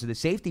when it comes to the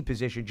safety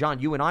position. John,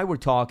 you and I were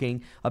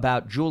talking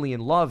about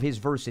Julian Love, his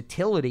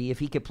versatility. If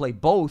he could play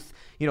both,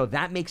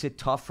 that makes it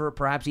tough for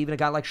perhaps even a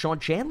guy like Sean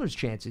Chandler's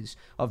chances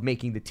of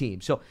making the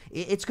team. So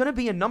it's going to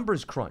be a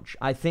numbers crunch,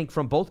 I think,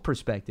 from both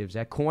perspectives,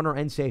 at corner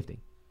and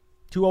safety.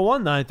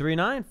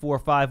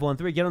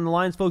 201-939-4513. Get on the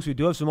lines, folks. We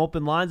do have some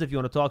open lines if you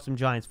want to talk some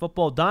Giants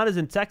football. Don is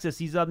in Texas.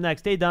 He's up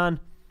next. Hey, Don.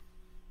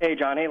 Hey,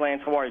 John. Hey,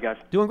 Lance. How are you guys?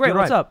 Doing great.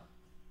 What's up?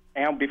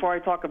 And before I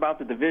talk about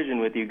the division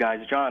with you guys,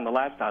 John, the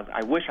last time,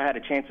 I wish I had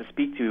a chance to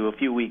speak to you a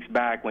few weeks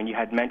back when you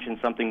had mentioned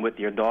something with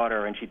your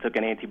daughter and she took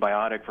an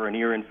antibiotic for an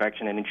ear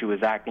infection and then she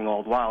was acting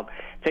all wild.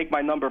 Take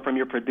my number from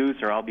your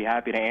producer. I'll be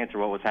happy to answer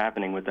what was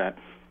happening with that.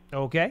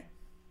 Okay.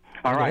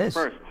 All right.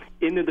 First,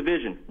 in the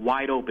division,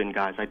 wide open,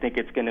 guys. I think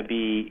it's going to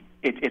be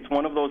it's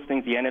one of those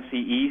things. The NFC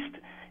East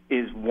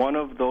is one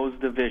of those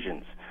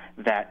divisions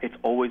that it's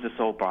always a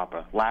soap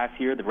opera. Last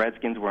year, the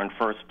Redskins were in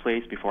first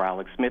place before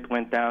Alex Smith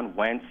went down.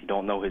 Wentz, you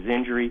don't know his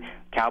injury.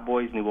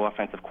 Cowboys, new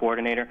offensive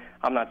coordinator.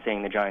 I'm not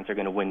saying the Giants are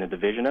going to win the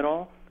division at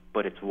all,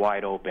 but it's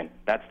wide open.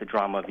 That's the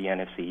drama of the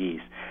NFC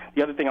East.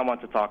 The other thing I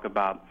want to talk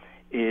about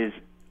is,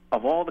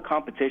 of all the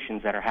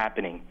competitions that are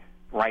happening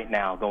right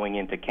now, going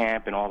into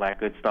camp and all that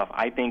good stuff,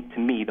 I think, to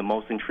me, the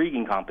most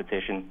intriguing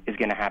competition is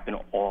going to happen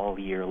all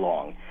year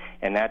long,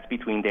 and that's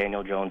between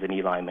Daniel Jones and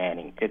Eli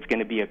Manning. It's going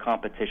to be a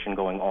competition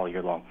going all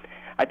year long.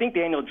 I think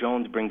Daniel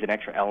Jones brings an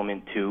extra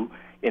element, too,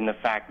 in the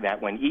fact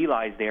that when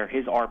Eli's there,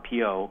 his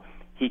RPO,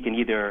 he can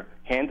either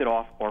hand it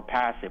off or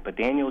pass it, but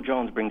Daniel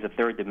Jones brings a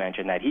third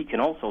dimension that he can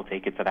also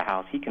take it to the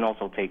house. He can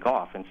also take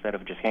off instead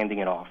of just handing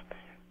it off,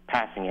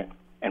 passing it,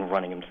 and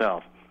running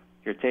himself.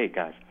 Your take,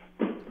 guys.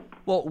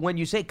 Well, when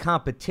you say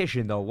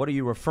competition, though, what are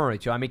you referring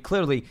to? I mean,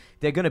 clearly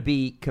they're going to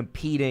be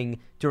competing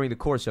during the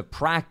course of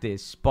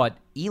practice, but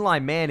Eli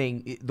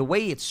Manning, the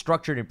way it's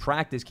structured in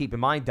practice, keep in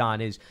mind, Don,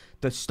 is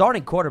the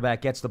starting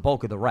quarterback gets the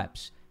bulk of the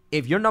reps.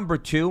 If you're number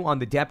 2 on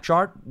the depth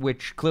chart,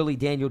 which clearly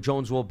Daniel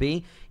Jones will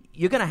be,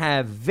 you're going to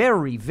have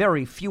very,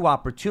 very few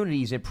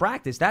opportunities in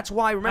practice. That's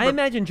why, remember, I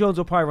imagine Jones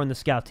will probably run the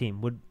scout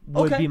team, would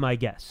be my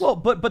guess. Well,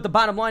 but the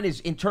bottom line is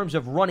in terms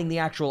of running the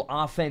actual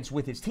offense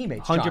with his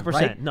teammates, John, 100%.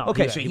 right? No.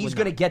 Okay, Yeah, so he he's would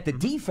going to not. get the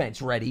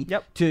defense ready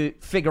to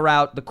figure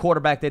out the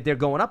quarterback that they're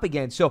going up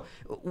against. So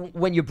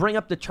when you bring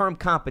up the term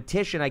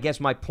competition, I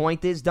guess my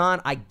point is, Don,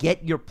 I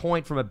get your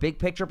point from a big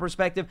picture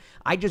perspective.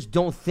 I just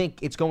don't think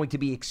it's going to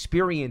be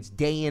experienced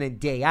day in and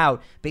day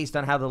out based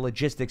on how the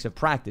logistics of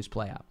practice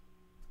play out.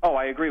 Oh,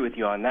 I agree with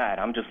you on that.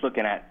 I'm just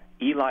looking at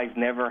Eli's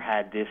never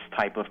had this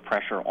type of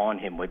pressure on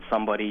him with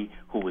somebody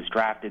who was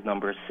drafted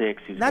number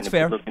 6, who's going to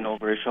be looking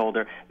over his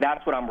shoulder.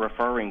 That's what I'm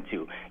referring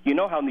to. You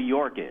know how New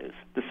York is.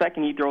 The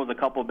second he throws a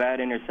couple bad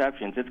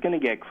interceptions, it's going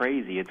to get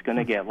crazy. It's going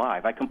to get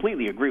live. I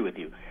completely agree with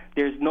you.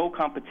 There's no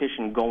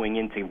competition going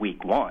into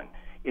week 1.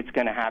 It's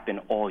going to happen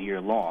all year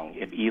long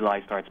if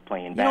Eli starts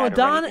playing bad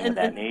Don, or anything of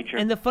that nature.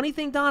 And the funny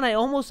thing, Don, I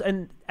almost,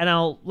 and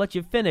I'll let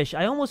you finish,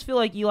 I almost feel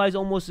like Eli's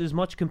almost as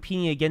much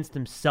competing against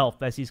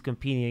himself as he's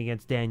competing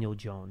against Daniel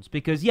Jones.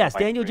 Because, yes,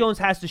 Daniel Jones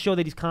has to show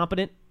that he's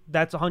competent.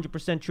 That's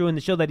 100% true. And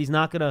to show that he's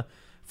not going to,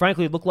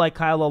 frankly, look like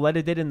Kyle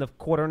Oleta did in the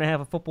quarter and a half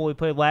of football he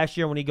played last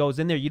year when he goes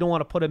in there. You don't want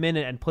to put him in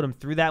and put him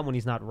through that when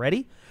he's not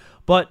ready.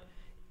 But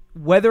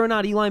whether or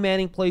not Eli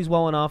Manning plays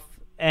well enough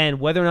and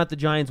whether or not the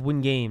Giants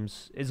win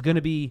games is going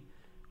to be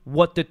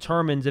what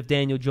determines if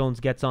Daniel Jones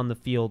gets on the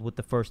field with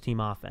the first-team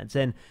offense.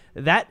 And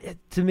that,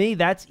 to me,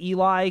 that's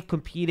Eli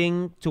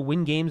competing to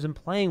win games and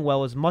playing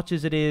well as much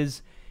as it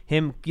is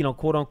him,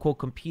 quote-unquote,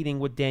 competing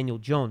with Daniel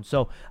Jones.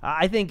 So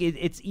I think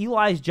it's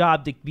Eli's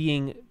job to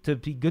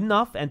be good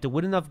enough and to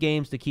win enough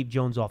games to keep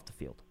Jones off the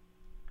field.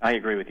 I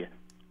agree with you.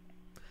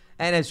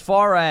 And as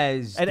far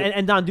as...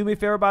 And Don, do me a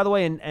favor, by the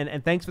way,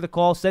 and thanks for the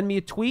call. Send me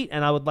a tweet,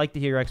 and I would like to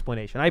hear your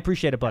explanation. I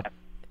appreciate it, bud.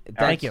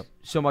 Thank you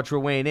so much for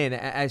weighing in.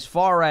 As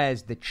far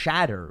as the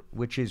chatter,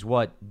 which is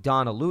what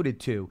Don alluded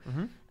to,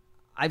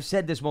 I've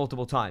said this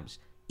multiple times.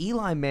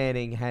 Eli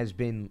Manning has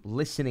been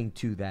listening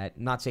to that,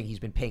 not saying he's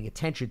been paying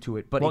attention to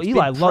it, but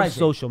Eli loves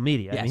social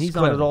media. Yes, I mean, he's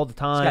clearly on it all the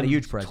time. He's got a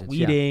huge presence.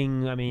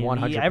 Tweeting, I mean,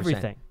 100%.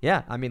 Everything.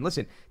 Yeah, I mean,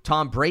 listen,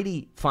 Tom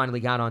Brady finally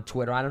got on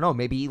Twitter. I don't know,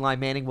 maybe Eli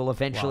Manning will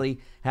eventually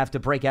have to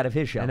break out of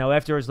his shell. I know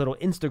after his little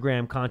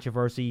Instagram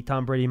controversy,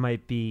 Tom Brady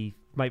might be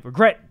might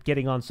regret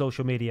getting on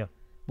social media.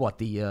 What,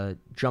 the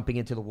jumping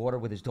into the water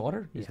with his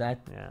daughter? Is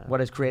that Yeah. what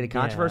has created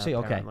controversy? Yeah,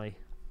 Okay. apparently.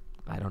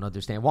 I don't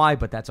understand why,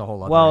 but that's a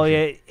whole other Well,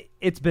 issue. yeah,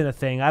 it's been a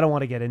thing. I don't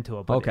want to get into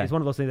it, but Okay. it's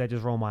one of those things I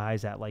just roll my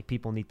eyes at. Like,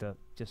 people need to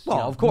just,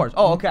 Well, of course.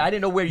 Oh, okay. I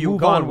didn't know where you were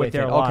move going on with with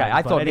their it. lives, Okay,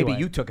 I but thought maybe anyway.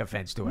 you took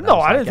offense to it. No,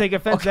 was I like, didn't take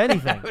offense to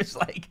anything. I was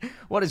like,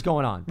 what is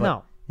going on? But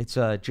No. It's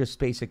just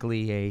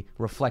basically a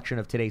reflection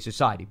of today's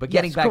society. But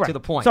getting Yes, back to correct. the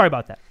point. Sorry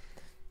about that.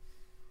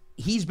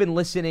 He's been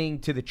listening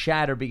to the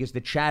chatter because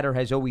the chatter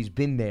has always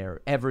been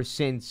there ever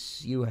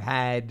since you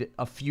had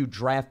a few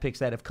draft picks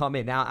that have come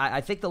in. Now,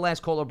 I think the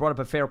last caller brought up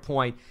a fair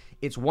point.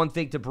 It's one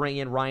thing to bring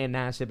in Ryan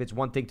Nassib. It's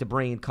one thing to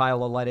bring in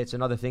Kyle Ouellette. It's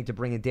another thing to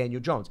bring in Daniel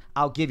Jones.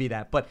 I'll give you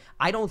that. But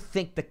I don't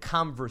think the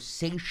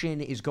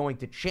conversation is going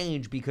to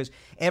change because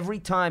every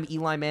time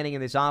Eli Manning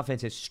and this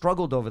offense has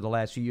struggled over the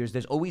last few years,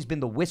 there's always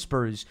been the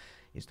whispers.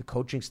 Is the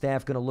coaching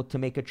staff going to look to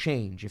make a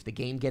change? If the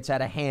game gets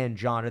out of hand,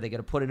 John, are they going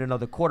to put in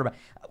another quarterback?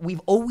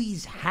 We've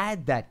always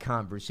had that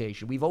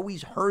conversation. We've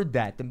always heard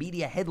that. The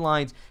media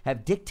headlines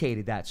have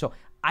dictated that. So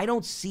I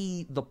don't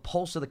see the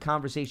pulse of the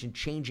conversation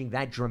changing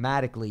that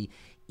dramatically,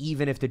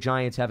 even if the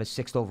Giants have a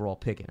 6th overall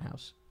pick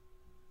in-house.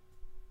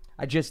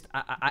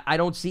 I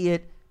don't see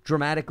it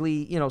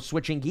dramatically,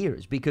 switching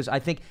gears because I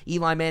think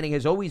Eli Manning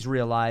has always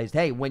realized,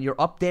 hey, when you're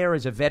up there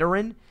as a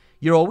veteran,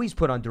 you're always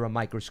put under a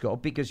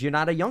microscope because you're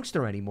not a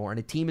youngster anymore, and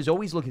a team is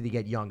always looking to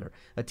get younger.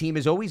 A team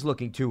is always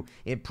looking to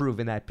improve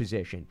in that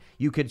position.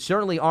 You could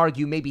certainly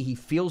argue maybe he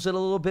feels it a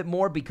little bit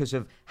more because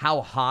of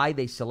how high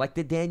they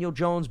selected Daniel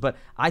Jones, but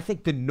I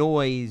think the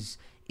noise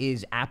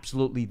is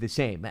absolutely the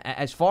same.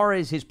 As far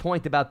as his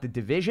point about the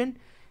division,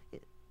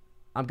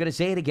 I'm going to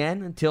say it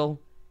again until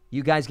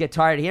you guys get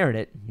tired of hearing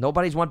it.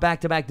 Nobody's won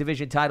back-to-back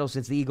division titles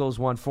since the Eagles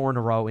won 4 in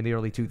a row in the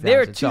early 2000s.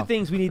 There are two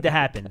things we need to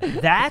happen.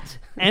 That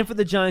and for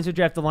the Giants to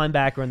draft a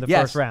linebacker in the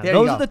first round. there you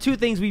Those go. are the two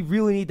things we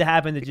really need to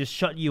happen to just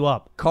shut you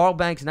up. Carl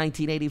Banks,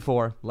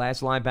 1984,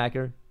 last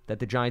linebacker that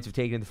the Giants have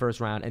taken in the first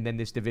round, and then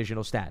this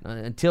divisional stat.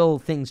 Until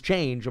things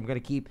change, I'm going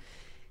to keep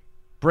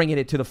bringing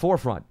it to the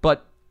forefront.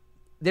 But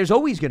there's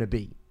always going to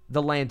be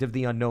the land of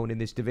the unknown in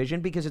this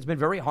division because it's been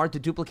very hard to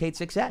duplicate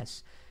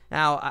success.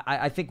 Now,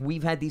 I think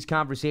we've had these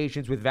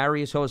conversations with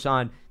various hosts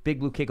on Big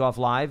Blue Kickoff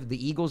Live.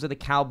 The Eagles and the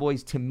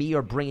Cowboys, to me,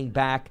 are bringing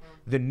back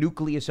the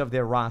nucleus of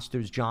their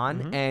rosters,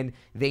 John, and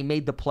they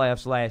made the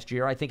playoffs last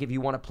year. I think if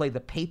you want to play the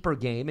paper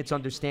game, it's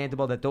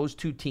understandable that those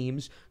two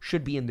teams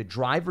should be in the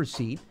driver's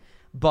seat.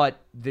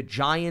 But the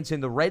Giants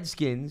and the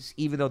Redskins,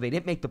 even though they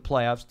didn't make the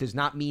playoffs, does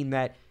not mean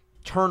that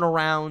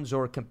turnarounds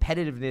or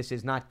competitiveness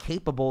is not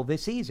capable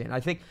this season.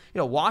 I think,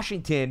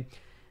 Washington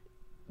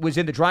was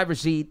in the driver's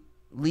seat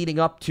leading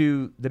up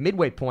to the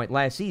midway point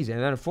last season,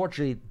 and then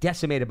unfortunately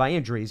decimated by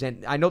injuries.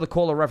 And I know the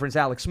caller referenced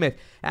Alex Smith.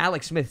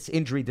 Alex Smith's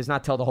injury does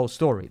not tell the whole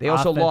story. They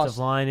also Offensive lost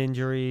line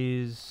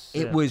injuries.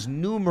 It was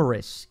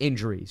numerous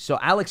injuries. So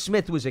Alex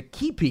Smith was a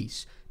key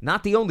piece,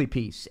 not the only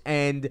piece.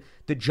 And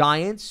the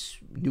Giants,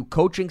 new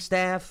coaching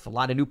staff, a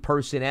lot of new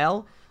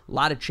personnel, a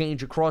lot of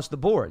change across the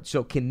board.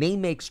 So can they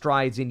make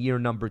strides in year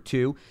number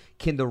 2?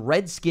 Can the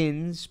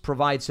Redskins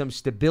provide some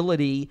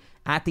stability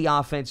at the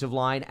offensive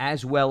line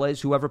as well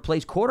as whoever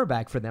plays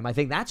quarterback for them? I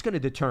think that's going to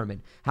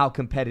determine how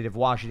competitive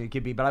Washington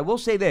can be. But I will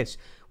say this,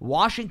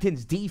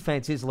 Washington's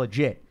defense is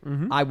legit.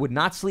 I would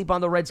not sleep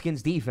on the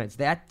Redskins' defense.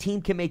 That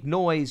team can make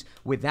noise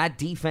with that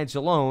defense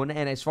alone.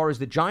 And as far as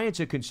the Giants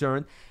are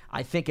concerned,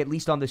 I think at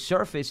least on the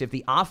surface, if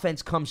the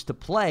offense comes to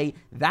play,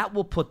 that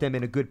will put them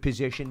in a good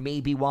position,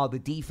 maybe while the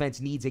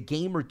defense needs a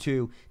game or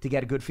two to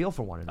get a good feel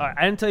for one another. All right,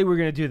 I didn't tell you we were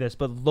going to do this,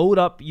 but load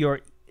up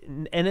your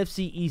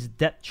NFC East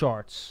depth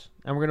charts,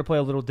 and we're going to play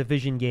a little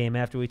division game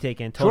after we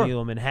take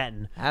Antonio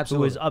Manhattan,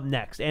 Absolutely. who is up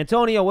next.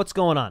 Antonio, what's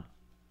going on?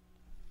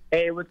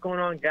 Hey, what's going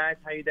on, guys?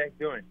 How you guys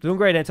doing? Doing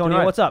great, Antonio. Doing all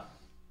right. What's up?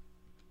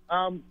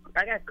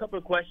 I got a couple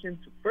of questions.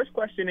 First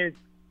question is,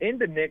 in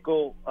the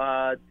nickel,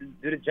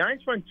 do the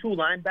Giants run two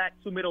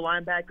middle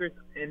linebackers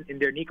in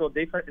their nickel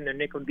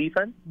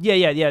defense?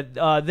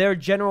 Yeah. Their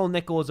general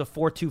nickel is a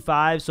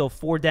 4-2-5, so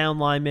 4 down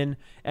linemen,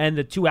 and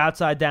the 2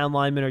 outside down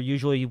linemen are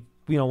usually,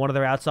 one of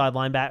their outside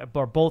linebacker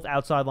or both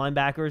outside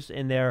linebackers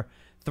in their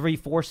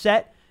 3-4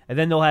 set, and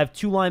then they'll have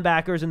 2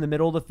 linebackers in the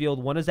middle of the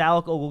field. One is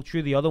Alec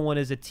Ogletree, the other one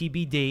is a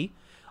TBD.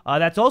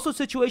 That's also a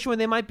situation where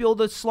they might be able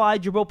to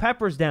slide Jabril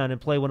Peppers down and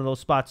play one of those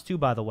spots too,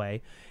 by the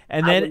way.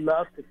 And then I would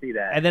love to see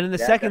that. And then in the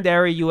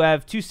secondary, you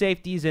have 2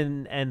 safeties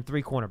and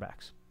 3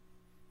 cornerbacks.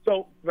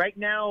 So right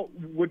now,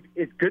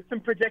 is Goodson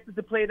projected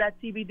to play that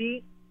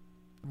TBD?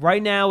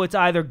 Right now, it's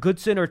either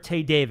Goodson or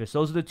Tay Davis.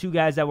 Those are the 2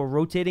 guys that were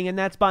rotating in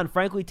that spot. And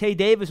frankly, Tay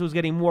Davis was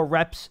getting more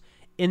reps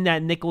in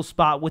that nickel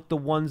spot with the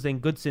ones than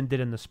Goodson did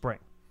in the spring.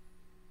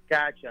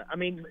 Gotcha. I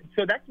mean,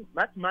 so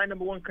that's my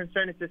number one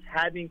concern is just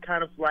having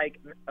kind of like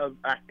an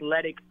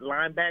athletic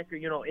linebacker,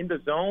 in the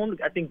zone.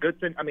 I think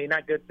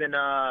not Goodson.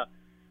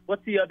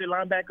 What's the other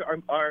linebacker?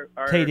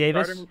 Tay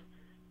Davis?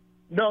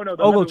 No, the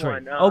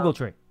Ogletree.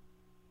 other one.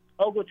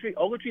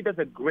 Ogletree does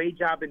a great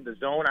job in the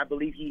zone. I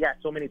believe he had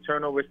so many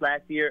turnovers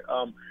last year.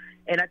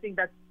 And I think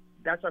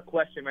that's our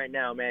question right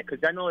now, man,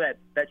 because I know that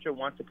Betcher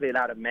wants to play a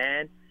lot of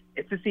man.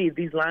 it's to see if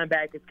these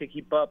linebackers could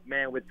keep up,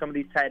 man, with some of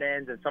these tight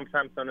ends and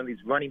sometimes some of these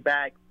running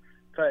backs.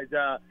 Because,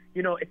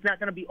 it's not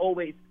going to be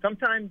always –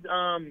 sometimes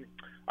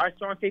our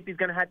strong safety is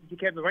going to have to take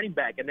care of the running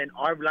back, and then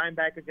our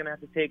linebacker is going to have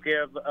to take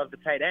care of the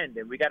tight end,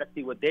 and we got to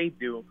see what they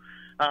do.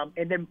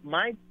 And then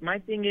my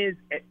thing is,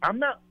 I'm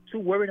not too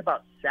worried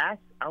about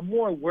sacks. I'm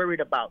more worried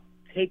about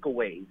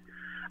takeaways.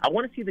 I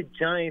want to see the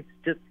Giants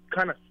just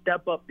kind of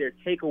step up their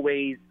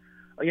takeaways.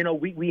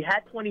 We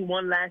had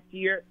 21 last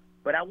year,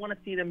 but I want to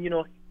see them,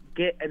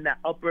 get in that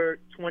upper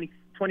 20,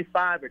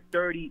 25 or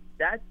 30.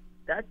 That's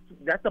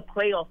a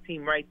playoff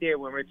team right there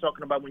when we're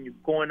talking about when you're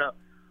going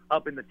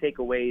up in the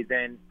takeaways.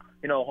 And,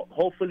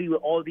 hopefully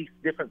with all these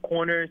different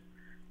corners,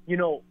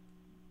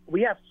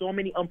 we have so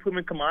many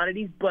unproven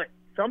commodities, but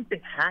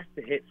something has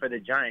to hit for the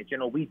Giants.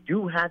 We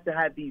do have to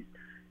have these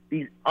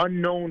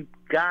unknown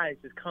guys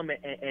just come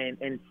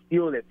and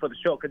steal it for the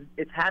show, because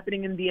it's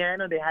happening in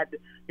Indiana. They had,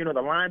 the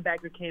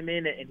linebacker came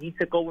in and he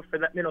took over for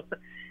that.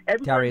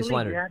 Every Darius league,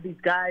 Leonard. we have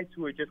these guys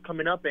who are just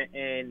coming up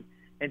and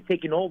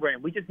taking over,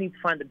 and we just need to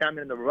find the diamond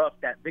in the rough.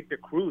 That Victor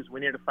Cruz,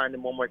 we need to find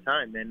him one more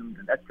time, and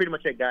that's pretty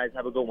much it, guys.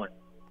 Have a good one.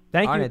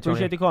 Thank All you. right, Antonio.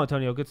 Appreciate the call,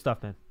 Antonio. Good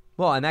stuff, man.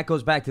 Well, and that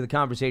goes back to the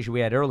conversation we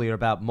had earlier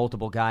about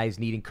multiple guys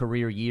needing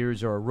career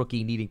years or a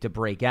rookie needing to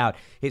break out.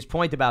 His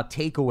point about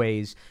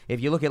takeaways,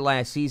 if you look at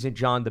last season,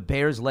 John, the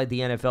Bears led the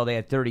NFL. They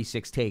had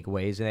 36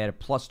 takeaways, and they had a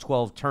plus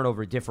 12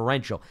 turnover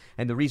differential.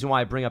 And the reason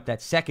why I bring up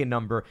that second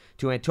number,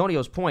 to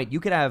Antonio's point, you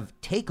could have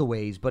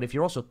takeaways, but if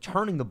you're also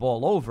turning the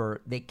ball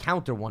over, they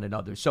counter one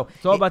another. So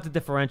it's all about the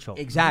differential.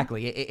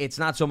 Exactly. It's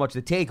not so much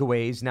the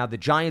takeaways. Now, the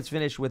Giants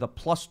finished with a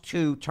plus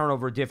 2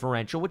 turnover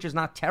differential, which is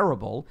not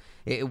terrible.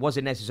 It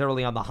wasn't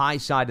necessarily on the high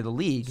side of the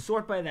league.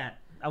 Sort by that.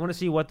 I want to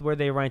see where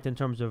they ranked in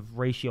terms of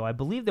ratio. I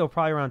believe they were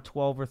probably around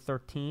 12 or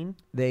 13.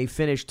 They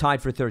finished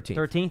tied for 13th.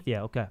 13th,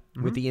 yeah, okay.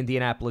 Mm-hmm. With the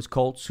Indianapolis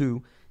Colts,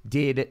 who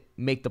did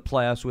make the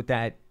playoffs with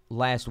that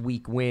last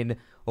week win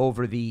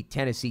over the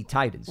Tennessee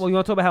Titans. Well, you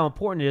want to talk about how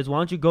important it is? Why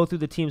don't you go through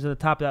the teams on the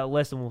top of that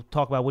list, and we'll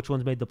talk about which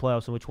ones made the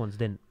playoffs and which ones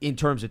didn't. In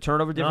terms of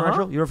turnover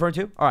differential, you're referring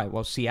to? All right,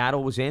 well,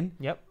 Seattle was in.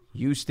 Yep.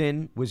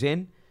 Houston was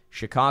in.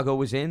 Chicago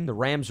was in, the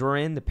Rams were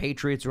in, the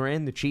Patriots were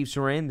in, the Chiefs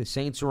were in, the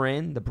Saints were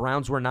in, the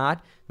Browns were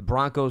not, the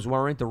Broncos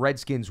weren't, the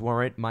Redskins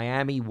weren't,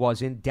 Miami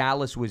wasn't,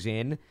 Dallas was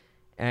in,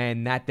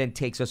 and that then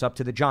takes us up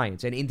to the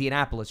Giants, and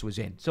Indianapolis was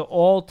in. So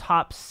all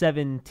top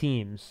 7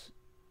 teams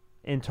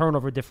in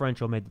turnover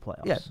differential made the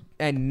playoffs. Yeah,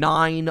 and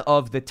 9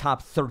 of the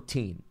top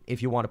 13,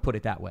 if you want to put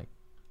it that way,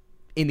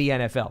 in the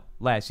NFL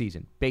last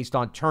season, based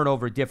on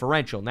turnover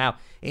differential. Now,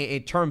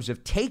 in terms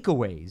of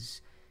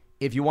takeaways,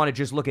 if you want to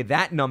just look at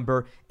that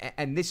number,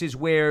 and this is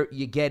where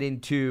you get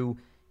into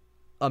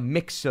a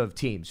mix of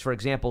teams. For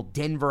example,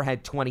 Denver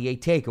had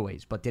 28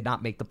 takeaways, but did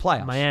not make the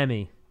playoffs.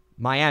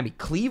 Miami.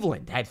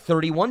 Cleveland had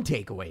 31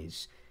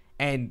 takeaways,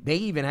 and they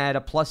even had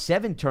a plus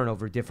 7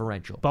 turnover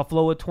differential.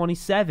 Buffalo at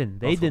 27.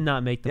 They did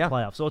not make the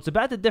playoffs. So it's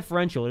about the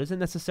differential. It isn't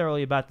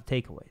necessarily about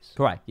the takeaways.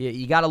 Correct.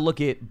 You got to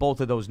look at both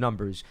of those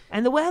numbers.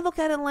 And the way I look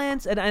at it,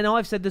 Lance, and I know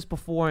I've said this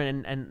before,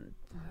 and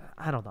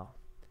I don't know.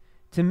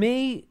 To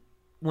me,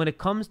 when it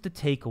comes to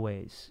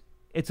takeaways,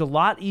 it's a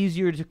lot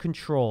easier to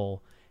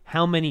control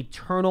how many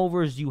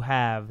turnovers you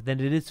have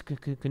than it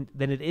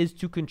is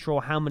to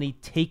control how many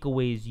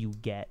takeaways you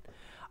get.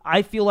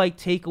 I feel like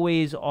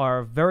takeaways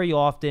are very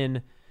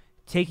often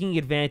taking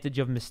advantage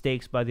of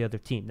mistakes by the other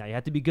team. Now, you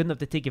have to be good enough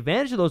to take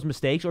advantage of those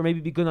mistakes, or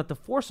maybe be good enough to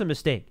force a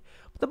mistake.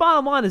 But the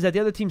bottom line is that the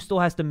other team still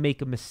has to make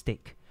a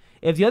mistake.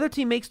 If the other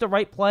team makes the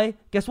right play,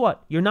 guess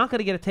what? You're not going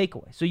to get a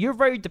takeaway. So you're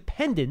very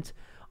dependent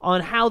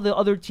on how the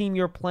other team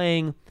you're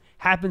playing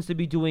happens to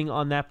be doing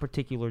on that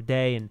particular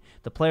day, and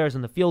the players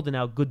on the field and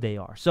how good they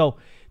are. So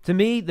to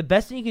me, the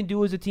best thing you can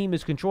do as a team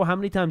is control how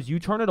many times you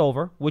turn it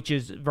over, which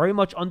is very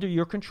much under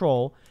your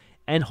control,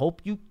 and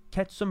hope you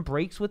catch some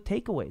breaks with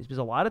takeaways, because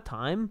a lot of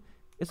time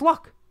it's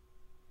luck.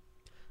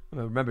 I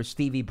remember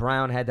Stevie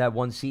Brown had that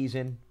one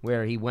season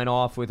where he went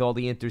off with all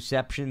the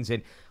interceptions,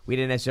 and we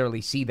didn't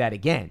necessarily see that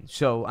again.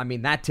 So, I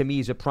mean, that to me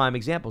is a prime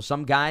example.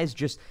 Some guys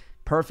just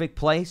perfect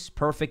place,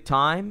 perfect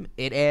time,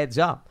 it adds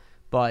up.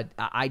 But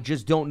I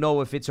just don't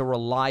know if it's a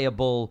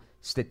reliable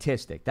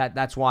statistic.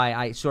 That's why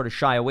I sort of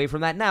shy away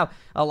from that. Now,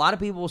 a lot of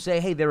people will say,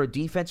 hey, there are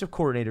defensive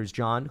coordinators,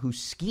 John, who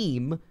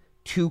scheme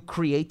to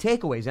create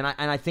takeaways. And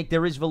I think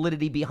there is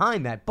validity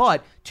behind that.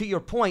 But to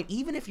your point,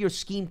 even if your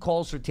scheme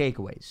calls for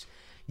takeaways,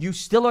 you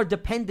still are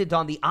dependent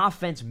on the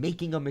offense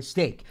making a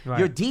mistake. Right.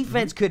 Your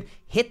defense could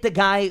hit the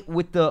guy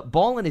with the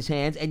ball in his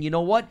hands, and you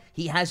know what?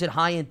 He has it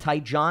high and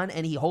tight, John,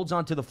 and he holds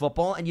on to the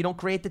football, and you don't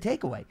create the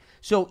takeaway.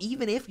 So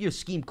even if your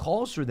scheme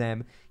calls for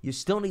them, you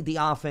still need the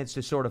offense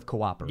to sort of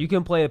cooperate. You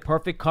can play a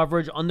perfect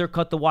coverage,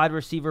 undercut the wide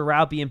receiver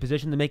route, be in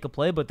position to make a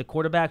play, but the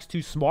quarterback's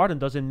too smart and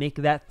doesn't make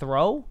that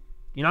throw,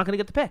 you're not going to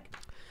get the pick,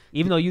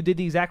 even though you did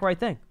the exact right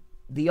thing.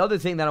 The other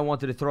thing that I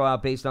wanted to throw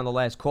out based on the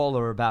last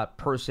caller about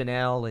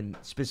personnel and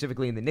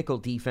specifically in the nickel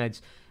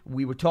defense,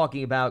 We were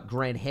talking about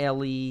Grant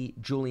Haley,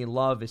 Julian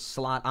Love as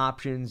slot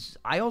options.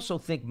 I also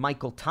think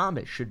Michael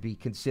Thomas should be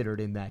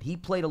considered in that. He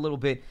played a little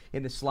bit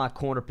in the slot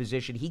corner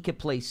position. He could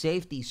play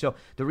safety. So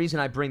the reason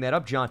I bring that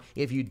up, John,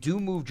 if you do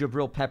move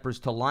Jabril Peppers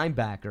to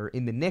linebacker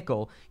in the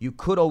nickel, you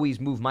could always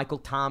move Michael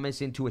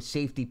Thomas into a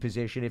safety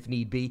position if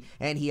need be,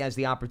 and he has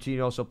the opportunity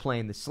to also play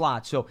in the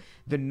slot. So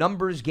the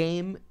numbers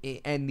game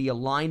and the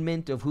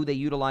alignment of who they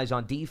utilize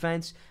on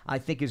defense, I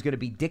think is going to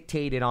be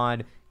dictated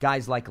on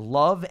guys like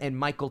Love and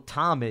Michael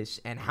Thomas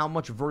and how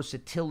much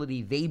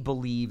versatility they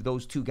believe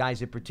those two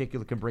guys in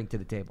particular can bring to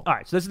the table. All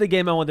right, so this is the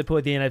game I wanted to put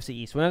with the NFC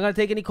East. We're not going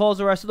to take any calls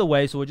the rest of the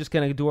way, so we're just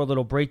going to do our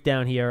little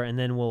breakdown here, and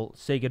then we'll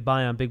say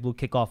goodbye on Big Blue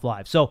Kickoff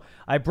Live. So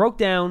I broke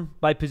down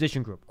by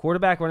position group: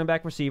 quarterback, running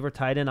back, receiver,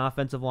 tight end,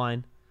 offensive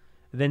line,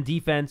 then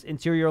defense,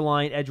 interior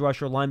line, edge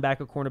rusher,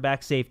 linebacker,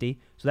 cornerback, safety.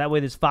 So that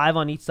way there's 5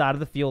 on each side of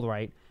the field,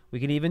 right?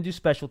 We can even do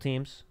special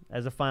teams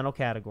as a final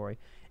category.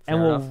 And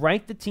we'll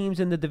rank the teams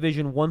in the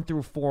division 1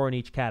 through 4 in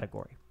each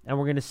category. And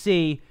we're going to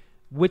see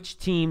which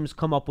teams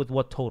come up with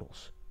what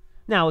totals.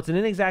 Now, it's an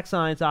inexact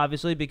science,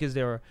 obviously, because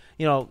you're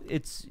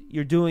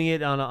doing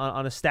it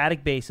on a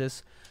static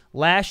basis.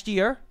 Last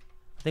year,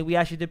 I think we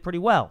actually did pretty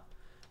well.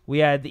 We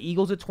had the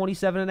Eagles at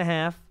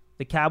 27.5,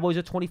 the Cowboys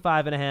at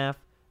 25.5,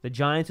 the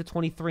Giants at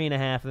 23.5,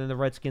 and then the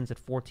Redskins at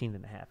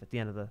 14.5 at the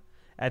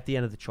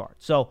end of the chart.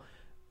 So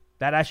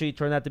that actually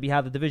turned out to be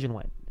how the division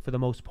went for the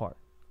most part.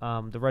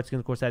 The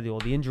Redskins, of course, had all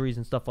the injuries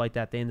and stuff like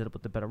that. They ended up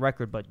with a better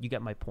record, but you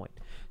get my point.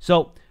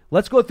 So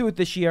let's go through it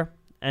this year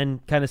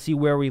and kind of see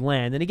where we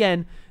land. And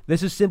again,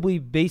 this is simply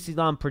based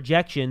on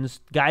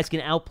projections. Guys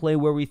can outplay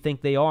where we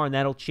think they are, and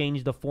that'll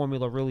change the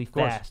formula really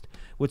fast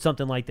with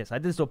something like this. I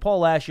did this with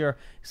Paul last year.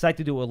 Excited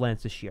to do it with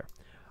Lance this year.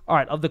 All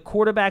right, of the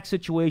quarterback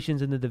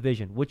situations in the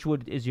division, which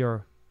is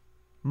your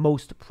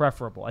most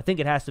preferable? I think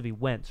it has to be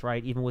Wentz,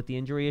 right? Even with the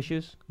injury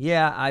issues?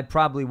 Yeah, I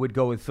probably would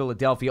go with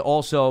Philadelphia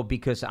also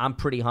because I'm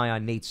pretty high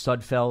on Nate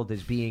Sudfeld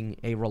as being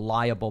a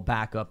reliable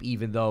backup,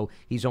 even though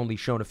he's only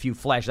shown a few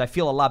flashes. I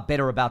feel a lot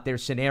better about their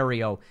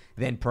scenario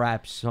than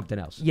perhaps something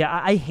else. Yeah,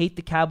 I hate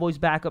the Cowboys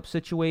backup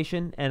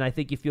situation, and I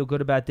think you feel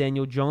good about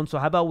Daniel Jones. So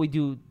how about we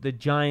do the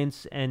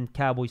Giants and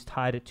Cowboys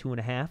tied at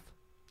 2.5?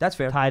 That's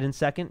fair. Tied in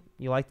second.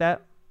 You like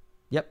that?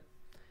 Yep.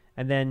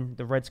 And then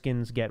the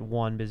Redskins get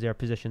 1 because their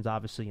position's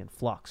obviously in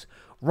flux.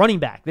 Running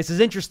back. This is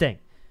interesting.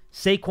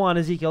 Saquon,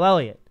 Ezekiel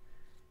Elliott.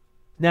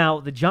 Now,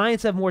 the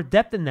Giants have more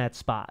depth in that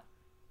spot.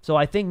 So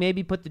I think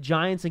maybe put the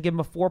Giants and give them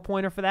a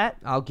 4-pointer for that.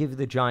 I'll give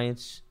the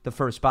Giants the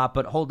first spot,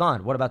 but hold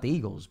on. What about the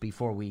Eagles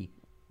before we,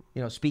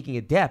 speaking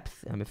of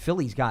depth, I mean,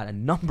 Philly's got a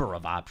number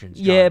of options,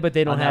 John, yeah, but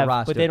they don't have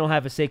roster. But they don't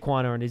have a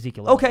Saquon or an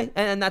Ezekiel Elliott. Okay,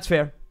 and that's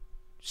fair.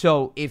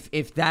 So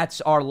if that's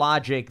our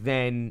logic,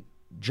 then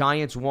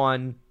Giants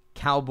 1,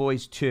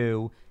 Cowboys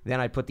 2, then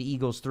I'd put the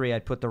Eagles 3,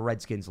 I'd put the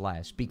Redskins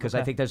last because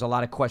I think there's a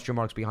lot of question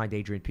marks behind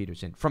Adrian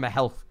Peterson from a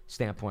health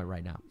standpoint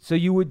right now. So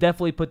you would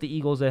definitely put the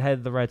Eagles ahead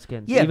of the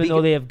Redskins, even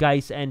though they have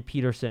Geis and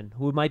Peterson,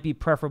 who might be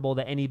preferable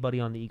to anybody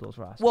on the Eagles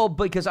roster. Well,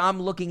 because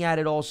I'm looking at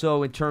it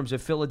also in terms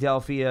of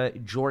Philadelphia,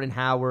 Jordan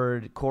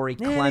Howard, Corey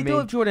Clement. They do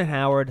have Jordan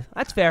Howard.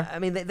 That's fair. I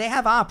mean, they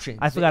have options.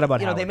 I forgot about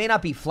Howard. They may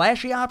not be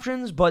flashy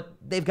options, but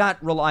they've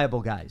got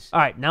reliable guys. All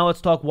right, now let's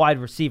talk wide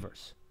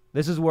receivers.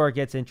 This is where it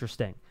gets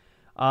interesting.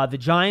 The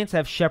Giants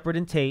have Shepard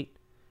and Tate.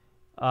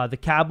 The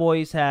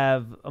Cowboys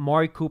have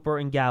Amari Cooper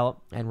and Gallup.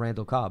 And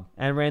Randall Cobb.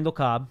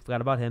 Forgot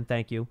about him.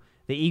 Thank you.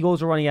 The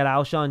Eagles are running at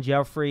Alshon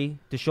Jeffrey,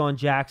 Deshaun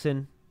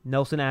Jackson,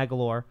 Nelson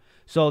Aguilar.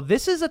 So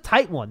this is a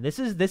tight one. This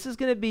is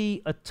going to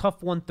be a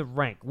tough one to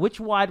rank. Which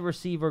wide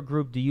receiver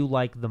group do you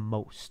like the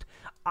most?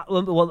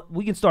 Well,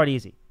 we can start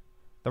easy.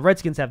 The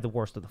Redskins have the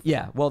worst of the four.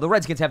 Yeah, well, the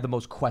Redskins have the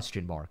most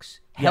question marks.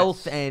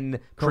 Health and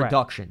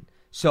production.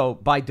 So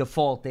by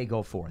default, they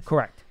go fourth.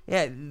 Correct.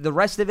 Yeah, the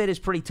rest of it is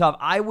pretty tough.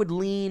 I would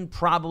lean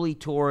probably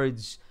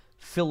towards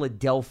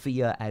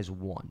Philadelphia as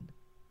 1.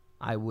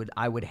 I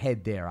would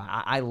head there.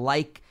 I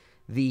like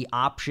the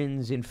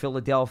options in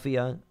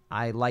Philadelphia.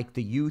 I like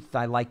the youth.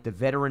 I like the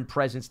veteran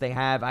presence they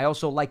have. I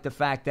also like the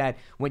fact that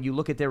when you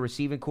look at their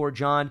receiving core,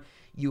 John,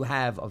 you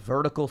have a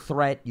vertical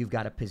threat. You've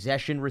got a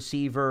possession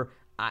receiver.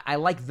 I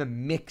like the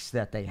mix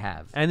that they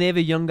have. And they have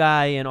a young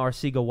guy in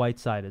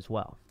Arcega-Whiteside as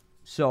well.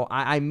 So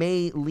I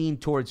may lean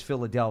towards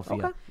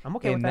Philadelphia I'm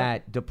okay in with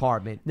that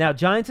department. Now,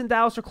 Giants and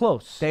Dallas are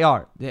close. They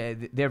are.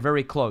 They're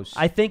very close.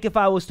 I think if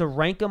I was to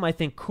rank them, I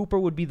think Cooper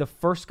would be the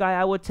first guy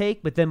I would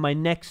take, but then my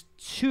next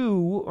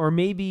 2, or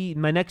maybe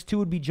my next 2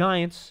 would be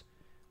Giants,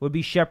 would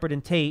be Shepard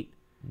and Tate.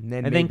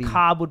 And then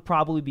Cobb would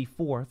probably be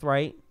 4th,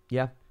 right?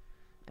 Yeah.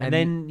 And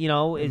then,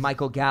 and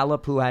Michael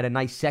Gallup, who had a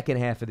nice second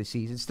half of the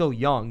season, still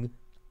young.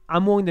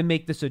 I'm willing to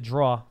make this a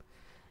draw.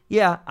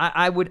 Yeah,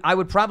 I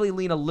would probably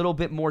lean a little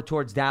bit more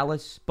towards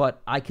Dallas,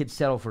 but I could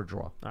settle for a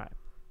draw. All right,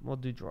 we'll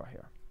do draw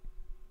here.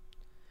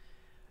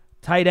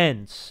 Tight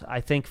ends.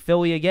 I think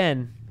Philly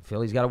again.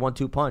 Philly's got a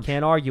 1-2 punch.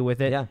 Can't argue with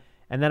it. Yeah.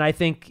 And then I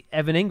think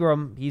Evan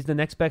Ingram, he's the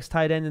next best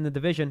tight end in the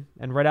division.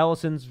 And Red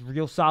Ellison's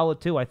real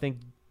solid too. I think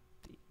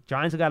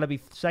Giants have got to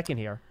be second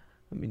here.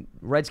 I mean,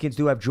 Redskins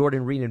do have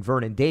Jordan Reed and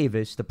Vernon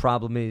Davis. The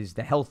problem is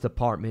the health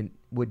department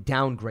would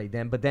downgrade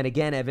them. But then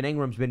again, Evan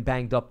Ingram's been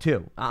banged up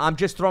too. I'm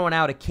just throwing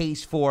out a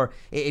case for,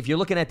 if you're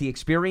looking at the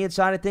experience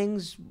side of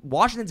things,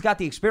 Washington's got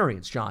the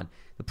experience, John.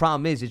 The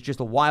problem is it's just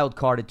a wild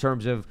card in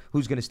terms of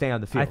who's going to stay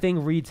on the field. I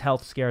think Reed's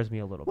health scares me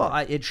a little bit.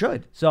 Well, it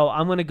should. So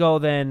I'm going to go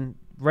then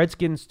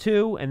Redskins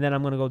 2, and then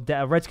I'm going to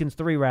go Redskins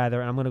 3 rather,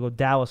 and I'm going to go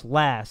Dallas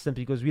last,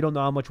 simply because we don't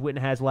know how much Witten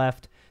has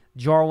left.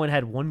 Jarwin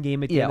had one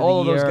game at the end of the year. Yeah,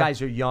 all of those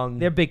guys are young.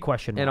 They're big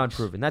question marks. And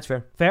unproven. That's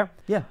fair. Fair?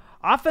 Yeah.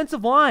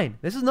 Offensive line.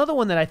 This is another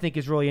one that I think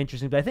is really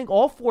interesting. But I think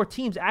all four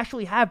teams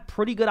actually have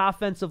pretty good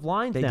offensive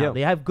lines now. do.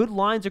 They have good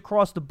lines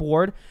across the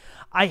board.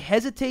 I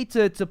hesitate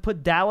to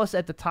put Dallas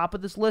at the top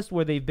of this list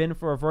where they've been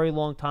for a very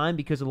long time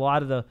because a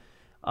lot of the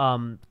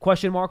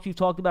question marks we've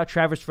talked about.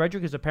 Travis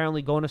Frederick is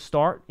apparently going to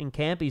start in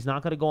camp. He's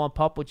not going to go on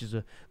PUP, which is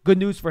a good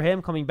news for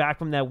him coming back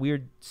from that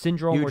weird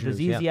syndrome Huge or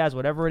disease news, he has,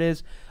 whatever it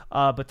is.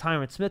 But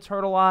Tyron Smith's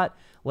hurt a lot.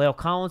 Leo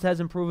Collins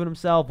hasn't proven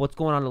himself. What's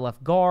going on at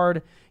left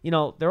guard? You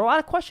know, there are a lot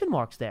of question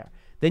marks there.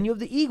 Then you have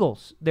the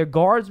Eagles. Their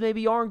guards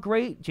maybe aren't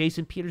great.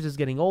 Jason Peters is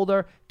getting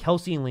older.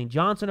 Kelsey and Lane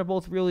Johnson are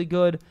both really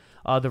good.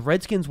 The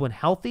Redskins, when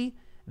healthy,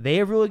 they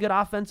have really good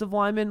offensive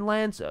linemen,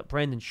 Lance.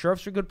 Brandon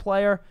Scherf's a good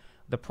player.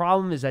 The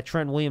problem is that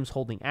Trent Williams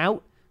holding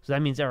out. So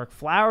that means Eric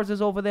Flowers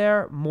is over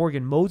there.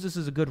 Morgan Moses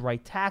is a good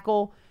right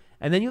tackle.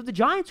 And then you have the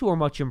Giants, who are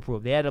much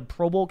improved. They had a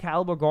Pro Bowl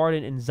caliber guard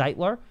in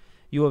Zeitler.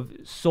 You have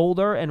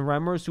Solder and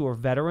Remmers, who are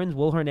veterans.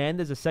 Will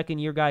Hernandez, a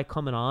second-year guy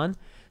coming on.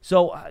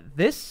 So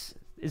this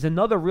is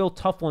another real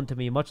tough one to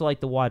me, much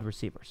like the wide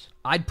receivers.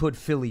 I'd put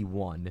Philly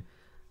 1.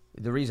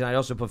 The reason I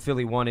also put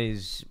Philly 1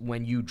 is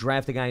when you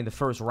draft a guy in the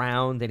first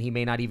round and he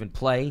may not even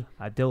play.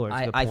 Dillard's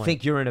a good point. I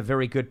think you're in a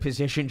very good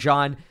position,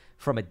 John,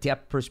 from a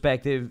depth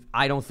perspective.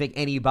 I don't think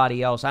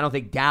anybody else. I don't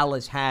think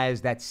Dallas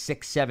has that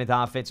 6th,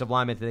 7th offensive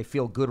lineman that they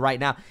feel good right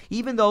now,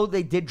 even though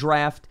they did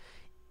draft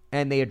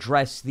and they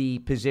addressed the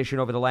position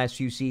over the last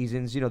few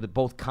seasons. You know, that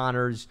both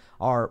Connors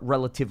are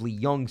relatively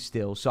young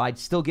still. So I'd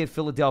still give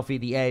Philadelphia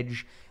the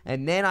edge.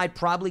 And then I'd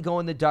probably go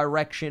in the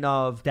direction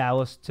of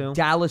Dallas 2.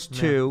 Dallas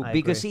 2. Yeah,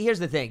 because, agree. see, here's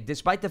the thing.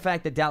 Despite the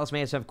fact that Dallas may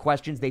have some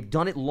questions, they've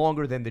done it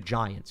longer than the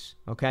Giants.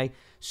 Okay?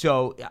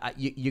 So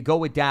you go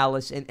with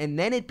Dallas, and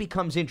then it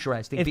becomes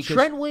interesting. If because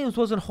Trent Williams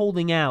wasn't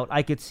holding out,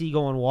 I could see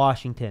going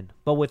Washington.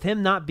 But with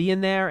him not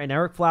being there and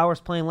Eric Flowers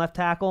playing left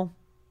tackle,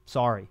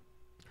 sorry.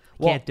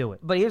 Can't do it.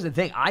 But here's the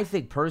thing. I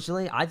think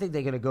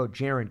they're going to go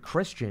Jaron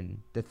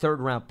Christian, the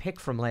 3rd-round pick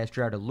from last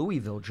year out of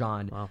Louisville,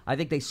 John. Wow. I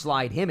think they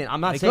slide him in.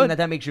 I'm not They saying could.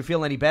 that makes you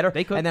feel any better.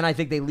 They could. And then I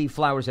think they leave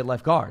Flowers at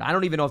left guard. I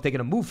don't even know if they're going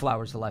to move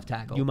Flowers to left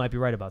tackle. You might be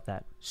right about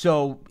that.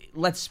 So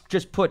let's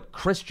just put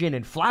Christian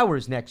and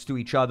Flowers next to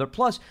each other.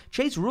 Plus,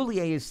 Chase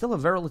Roulier is still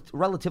a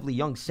relatively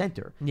young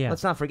center. Yeah.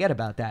 Let's not forget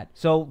about that.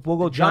 So we'll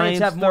go The Giants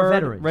Giants have more 3rd,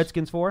 veterans.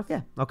 Redskins 4th?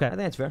 Yeah. Okay. I think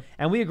that's fair.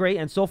 And we agree.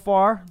 And so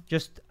far,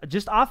 just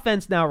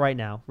offense now, right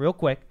now, real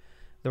quick.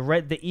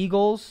 The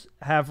Eagles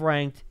have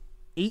ranked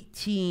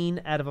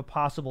 18 out of a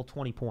possible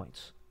 20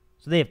 points.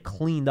 So they have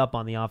cleaned up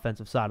on the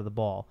offensive side of the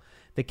ball.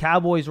 The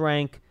Cowboys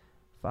rank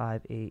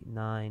 5, 8,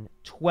 9,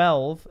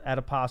 12 out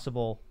of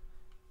possible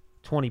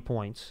 20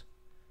 points.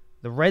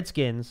 The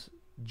Redskins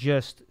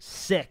just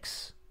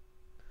 6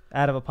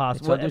 out of a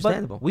possible. It's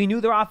understandable. But we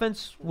knew their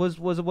offense was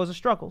a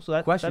struggle, so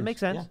that Questions,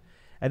 makes sense. yeah.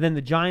 And then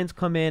the Giants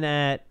come in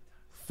at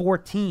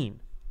 14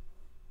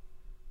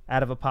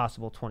 out of a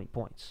possible 20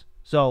 points.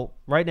 So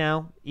right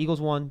now,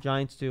 Eagles 1,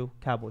 Giants 2,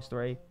 Cowboys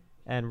 3,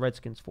 and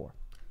Redskins 4.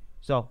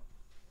 So,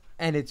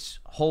 and it's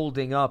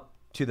holding up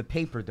to the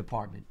paper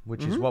department,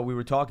 which is what we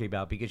were talking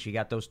about, because you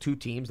got those 2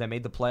 teams that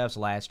made the playoffs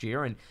last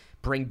year and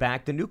bring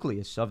back the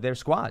nucleus of their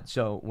squad.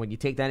 So when you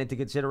take that into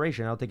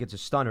consideration, I don't think it's a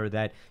stunner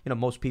that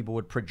most people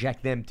would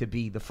project them to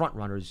be the front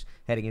runners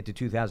heading into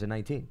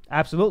 2019.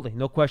 Absolutely,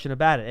 no question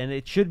about it. And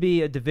it should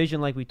be a division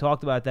like we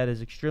talked about that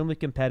is extremely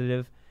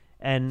competitive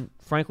and,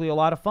 frankly, a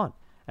lot of fun.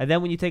 And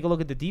then when you take a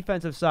look at the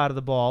defensive side of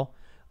the ball,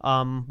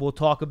 we'll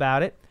talk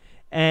about it.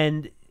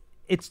 And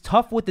it's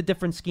tough with the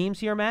different schemes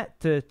here, Matt,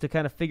 to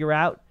kind of figure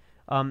out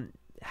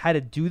how to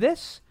do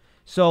this.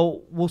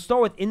 So we'll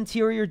start with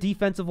interior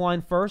defensive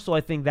line first. So I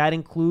think that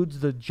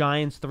includes the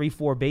Giants'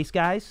 3-4 base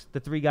guys,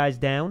 the 3 guys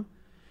down.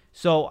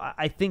 So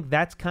I think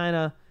that's kind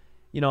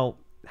of,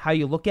 how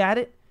you look at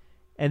it.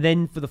 And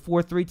then for the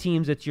 4-3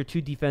 teams, it's your 2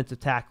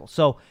 defensive tackles.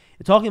 So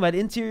talking about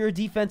interior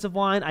defensive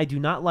line, I do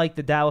not like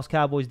the Dallas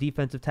Cowboys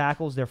defensive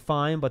tackles. They're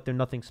fine, but they're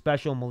nothing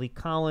special. Malik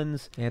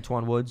Collins.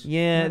 Antoine Woods.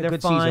 Yeah, Had a they're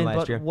good season fine, last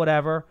but year.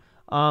 whatever.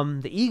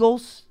 The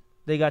Eagles,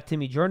 they got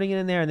Timmy Jernigan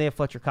in there, and they have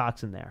Fletcher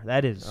Cox in there.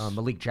 That is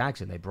Malik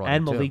Jackson they brought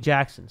and in, too. Malik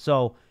Jackson.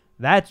 So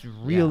that's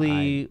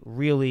really,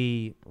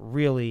 really,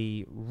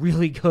 really,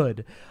 really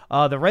good.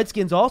 The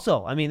Redskins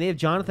also. I mean, they have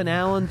Jonathan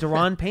Allen,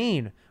 Deron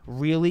Payne.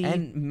 Really,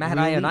 and Matt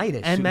really,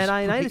 Ioannidis. And Matt who's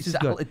Ioannidis pretty is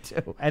solid, good.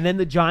 too. And then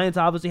the Giants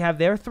obviously have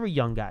their 3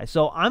 young guys.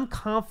 So I'm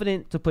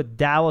confident to put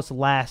Dallas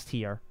last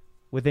here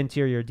with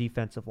interior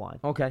defensive line.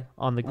 Okay.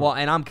 On the group. Well,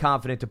 and I'm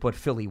confident to put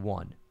Philly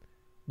 1.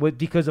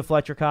 Because of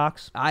Fletcher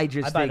Cox? I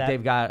just buy think that.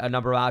 they've got a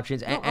number of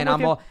options. No,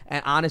 I'm with you.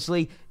 And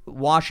honestly,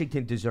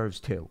 Washington deserves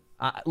 2.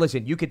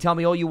 Listen, you could tell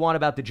me all you want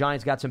about the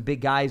Giants got some big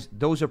guys.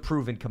 Those are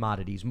proven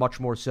commodities, much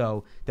more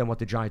so than what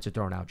the Giants are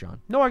throwing out, John.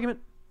 No argument.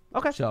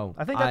 Okay. So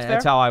I think that's fair.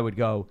 That's how I would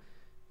go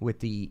with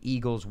the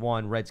Eagles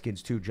 1,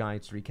 Redskins 2,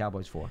 Giants 3,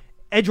 Cowboys 4.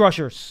 Edge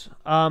rushers.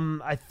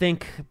 I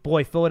think,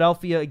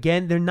 Philadelphia,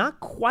 again, they're not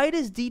quite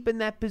as deep in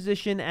that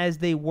position as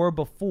they were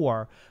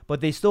before, but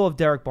they still have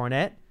Derek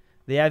Barnett.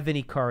 They have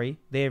Vinny Curry.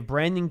 They have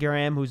Brandon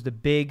Graham, who's the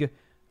big,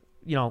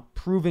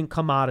 proven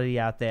commodity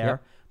out there.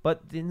 Yep.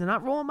 But they're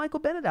not rolling Michael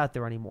Bennett out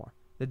there anymore.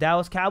 The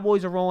Dallas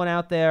Cowboys are rolling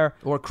out there.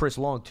 Or Chris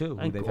Long, too.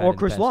 Or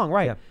Chris Long,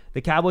 right. Yeah.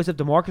 The Cowboys have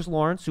DeMarcus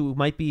Lawrence, who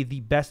might be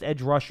the best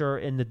edge rusher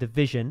in the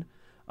division.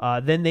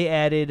 Then they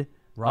added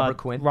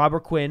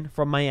Robert Quinn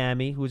from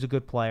Miami, who's a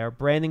good player.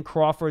 Brandon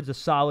Crawford's a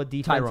solid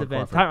defensive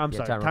end.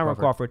 Tyron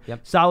Crawford.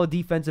 Yep. Solid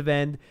defensive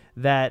end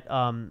that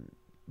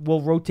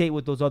will rotate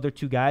with those other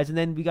two guys. And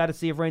then we got to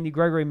see if Randy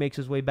Gregory makes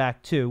his way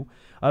back, too.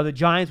 The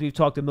Giants, we've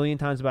talked a million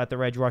times about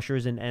their edge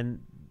rushers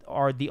and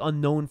are the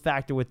unknown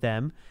factor with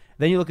them.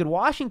 Then you look at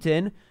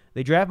Washington.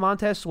 They draft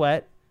Montez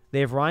Sweat.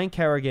 They have Ryan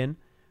Kerrigan,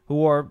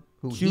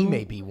 he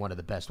may be one of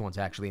the best ones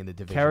actually in the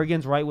division.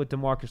 Kerrigan's right with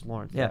DeMarcus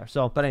Lawrence there.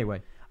 So, but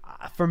anyway,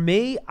 for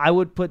me, I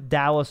would put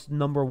Dallas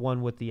number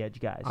 1 with the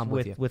edge guys. I'm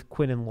with you. With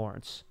Quinn and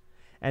Lawrence.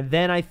 And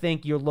then I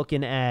think you're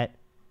looking at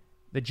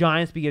the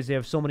Giants because they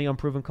have so many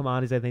unproven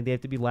commodities. I think they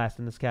have to be last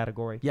in this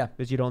category. Yeah.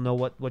 Because you don't know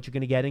what you're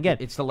going to get. And again,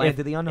 it's the land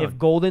of the unknown. If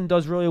Golden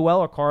does really well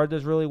or Carr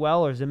does really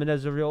well or Zimenez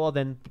does really well,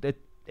 then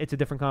it's a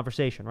different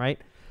conversation, right?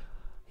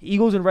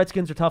 Eagles and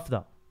Redskins are tough,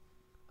 though.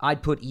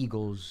 I'd put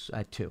Eagles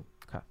at 2.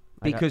 Okay.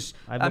 Because,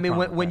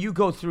 when you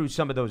go through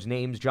some of those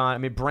names,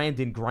 John,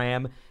 Brandon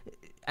Graham,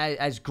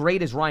 as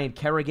great as Ryan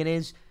Kerrigan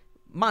is,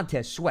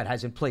 Montez Sweat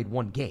hasn't played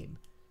one game.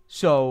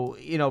 So,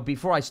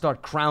 before I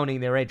start crowning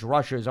their edge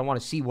rushers, I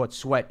want to see what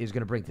Sweat is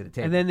going to bring to the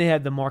table. And then they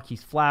had the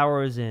Marquise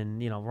Flowers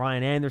and,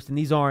 Ryan Anderson.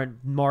 These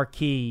aren't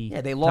marquee.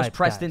 Yeah, they lost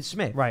Preston guys.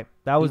 Smith. Right.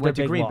 That was their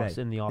big Green loss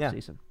Bay in the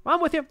offseason. Yeah.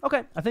 I'm with you.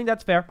 Okay. I think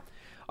that's fair.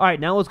 All right.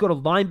 Now let's go to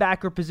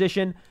linebacker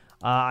position.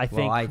 I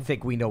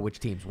think we know which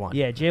teams won.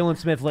 Yeah, Jalen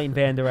Smith, Leighton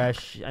Vander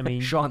Esch.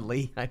 Sean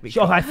Lee. That's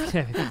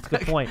a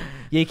good point.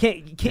 Yeah,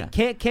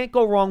 you can't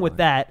go wrong with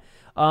that.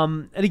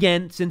 And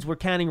again, since we're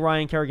counting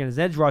Ryan Kerrigan as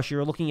edge rusher,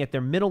 you're looking at their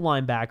middle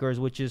linebackers,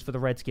 which is for the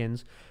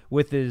Redskins,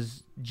 with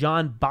his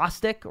John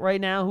Bostic right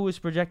now, who is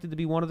projected to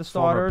be one of the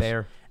starters.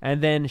 Bear.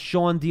 And then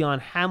Sean Dion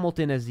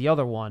Hamilton as the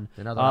other one.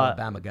 Another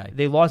Alabama guy.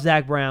 They lost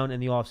Zach Brown in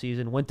the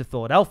offseason, went to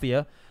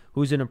Philadelphia,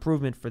 who's an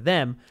improvement for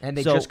them. And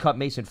they just cut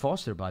Mason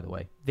Foster, by the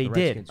way. They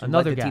did.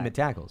 Another guy. Team of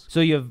tackles.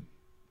 So you have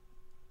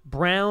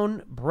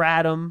Brown,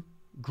 Bradham,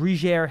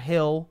 Grigier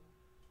Hill,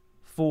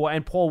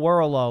 and Paul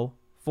Werlo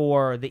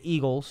for the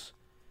Eagles.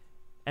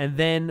 And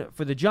then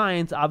for the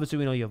Giants, obviously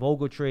we know you have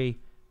Ogletree,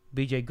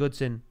 B.J.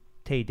 Goodson,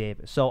 Tay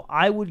Davis. So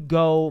I would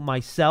go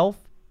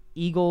myself,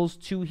 Eagles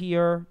 2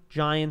 here,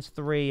 Giants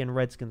 3, and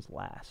Redskins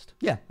last.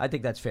 Yeah, I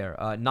think that's fair.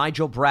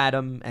 Nigel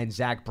Bradham and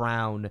Zach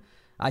Brown.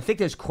 I think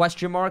there's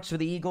question marks for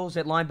the Eagles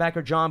at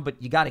linebacker, John,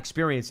 but you got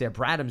experience there.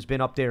 Bradham's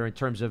been up there in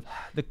terms of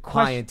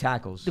high-end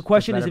tackles. The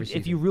question is,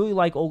 if you really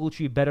like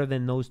Ogletree better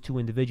than those two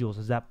individuals,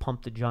 does that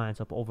pump the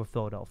Giants up over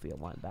Philadelphia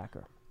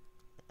linebacker?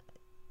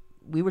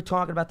 We were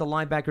talking about the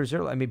linebackers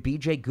earlier.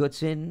 B.J.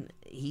 Goodson,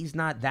 he's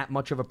not that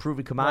much of a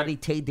proven commodity.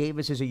 Right. Tay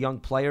Davis is a young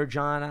player,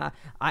 John.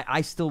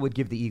 I still would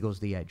give the Eagles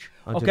the edge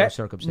under those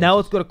circumstances. Now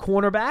let's go to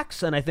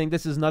cornerbacks, and I think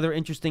this is another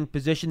interesting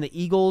position. The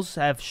Eagles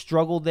have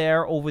struggled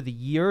there over the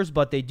years,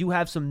 but they do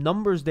have some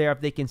numbers there if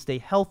they can stay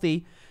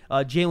healthy.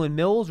 Jalen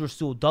Mills,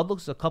 Rasul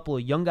Douglas, a couple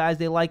of young guys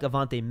they like.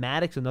 Avonte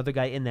Maddox, another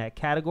guy in that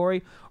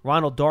category.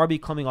 Ronald Darby,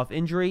 coming off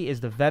injury,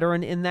 is the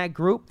veteran in that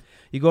group.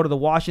 You go to the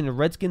Washington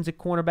Redskins at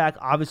cornerback.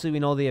 Obviously, we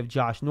know they have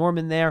Josh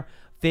Norman there.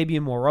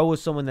 Fabian Moreau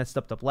is someone that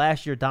stepped up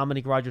last year.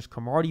 Dominique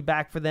Rodgers-Cromartie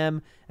back for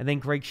them. And then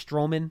Greg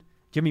Stroman.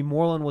 Jimmy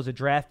Moreland was a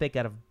draft pick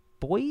out of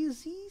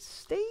Boise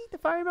State,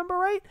 if I remember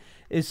right,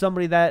 is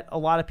somebody that a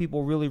lot of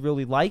people really,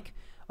 really like.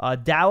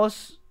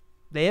 Dallas,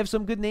 they have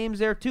some good names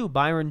there too.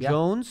 Byron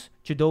Jones,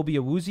 Chidobe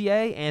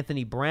Awuzie,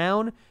 Anthony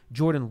Brown,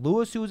 Jordan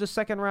Lewis, who was a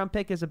second-round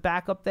pick as a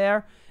backup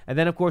there. And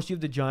then, of course, you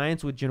have the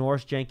Giants with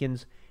Janoris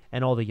Jenkins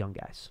and all the young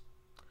guys.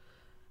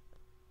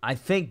 I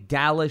think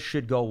Dallas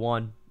should go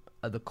 1.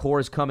 The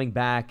core is coming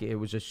back. It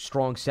was a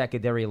strong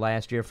secondary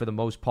last year for the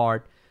most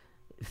part.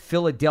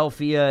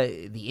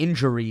 Philadelphia, the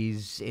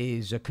injuries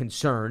is a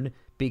concern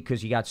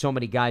because you got so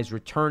many guys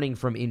returning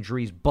from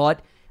injuries.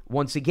 But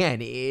once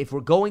again, if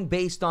we're going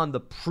based on the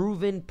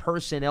proven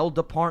personnel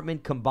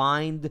department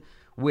combined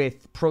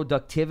with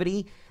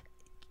productivity,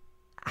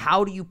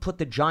 how do you put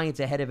the Giants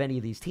ahead of any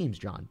of these teams,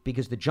 John?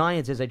 Because the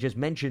Giants, as I just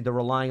mentioned, are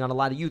relying on a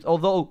lot of youth.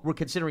 Although we're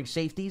considering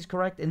safeties,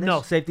 correct? In this?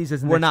 No, safeties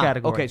is in this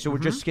category. Okay, so we're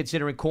just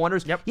considering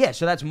corners? Yep. Yeah,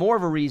 so that's more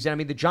of a reason.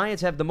 The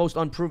Giants have the most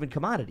unproven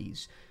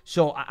commodities.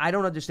 So I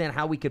don't understand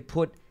how we could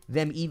put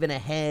them even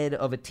ahead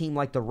of a team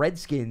like the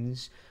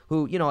Redskins,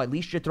 who, at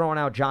least you're throwing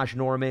out Josh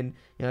Norman.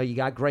 You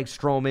got Greg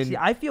Stroman. See,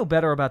 I feel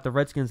better about the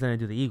Redskins than I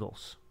do the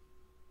Eagles.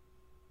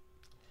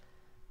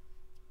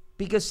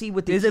 Because,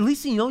 at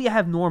least you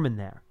have Norman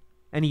there.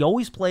 And he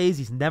always plays.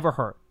 He's never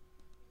hurt.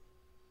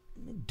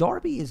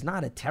 Darby is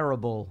not a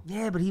terrible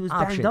Yeah, but he was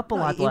option. banged up a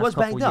lot. He was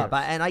banged up,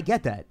 and I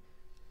get that.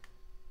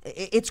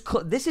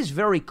 This is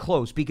very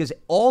close because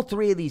all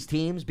three of these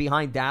teams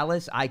behind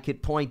Dallas, I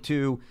could point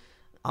to.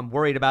 I'm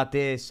worried about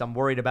this. I'm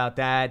worried about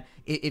that.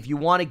 If you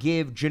want to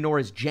give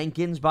Janoris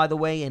Jenkins, by the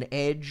way, an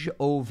edge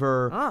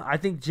over, I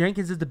think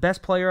Jenkins is the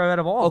best player out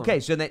of all. Okay,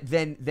 of them.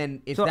 so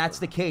then if that's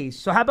the case,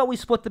 so how about we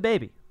split the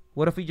baby?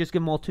 What if we just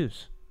give them all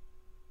twos?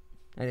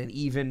 And then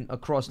even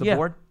across the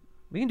board?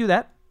 We can do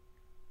that.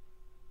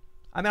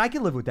 I mean, I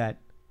can live with that.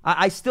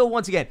 I still,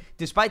 once again,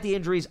 despite the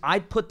injuries,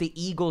 I'd put the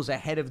Eagles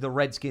ahead of the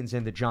Redskins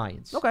and the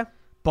Giants. Okay.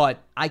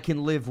 But I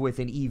can live with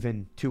an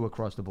even 2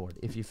 across the board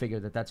if you figure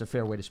that that's a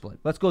fair way to split.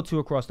 Let's go 2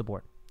 across the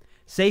board.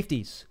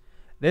 Safeties.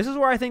 This is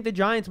where I think the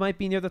Giants might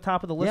be near the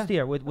top of the list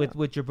here with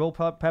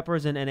Jabril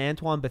Peppers and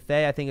Antoine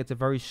Bethea. I think it's a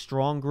very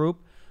strong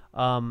group.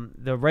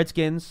 The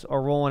Redskins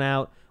are rolling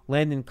out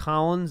Landon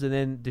Collins and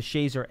then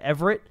DeShazer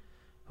Everett,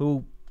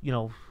 who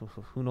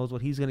knows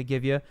what he's going to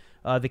give you.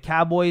 The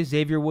Cowboys,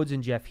 Xavier Woods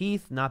and Jeff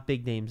Heath, not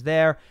big names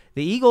there.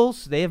 The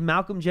Eagles, they have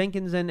Malcolm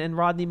Jenkins and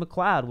Rodney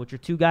McLeod, which are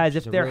two guys,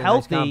 if they're really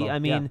healthy, nice combo. I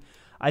mean,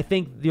 I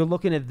think you're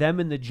looking at them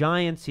and the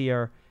Giants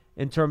here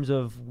in terms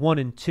of 1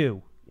 and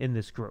 2 in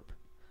this group.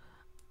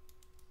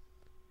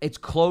 It's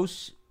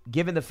close,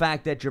 given the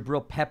fact that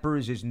Jabril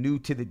Peppers is new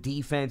to the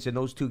defense and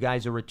those two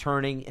guys are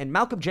returning. And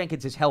Malcolm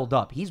Jenkins has held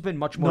up. He's been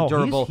much more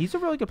durable. He's a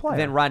really good player.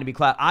 Than Rodney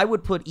McLeod. I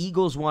would put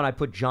Eagles 1. I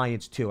put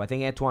Giants 2. I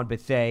think Antoine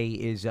Bethea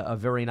is a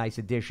very nice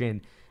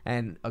addition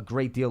and a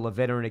great deal of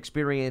veteran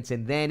experience.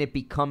 And then it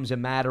becomes a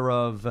matter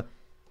of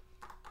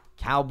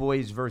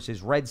Cowboys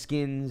versus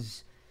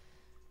Redskins.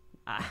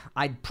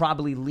 I'd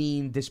probably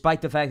lean,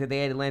 despite the fact that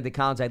they added Landon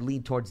Collins, I'd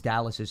lean towards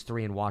Dallas as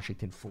 3 and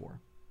Washington 4.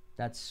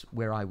 That's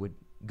where I would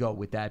go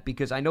with that,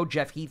 because I know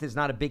Jeff Heath is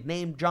not a big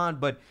name, John,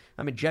 but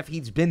I mean, Jeff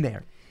Heath's been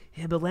there.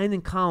 Yeah, but Landon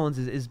Collins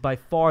is by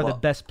far the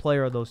best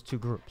player of those two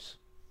groups.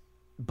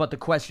 But the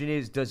question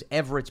is, does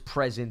Everett's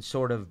presence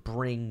sort of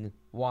bring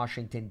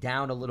Washington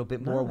down a little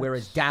bit more,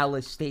 whereas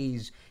Dallas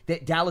stays...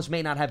 Dallas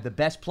may not have the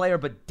best player,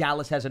 but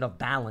Dallas has enough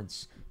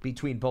balance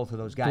between both of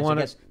those guys. I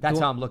guess that's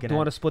how I'm looking at it. Do you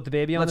want to split the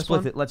baby on Let's this split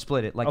one? it. Let's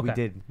split it like we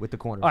did with the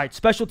corners. All right,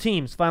 special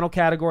teams, final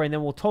category, and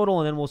then we'll total,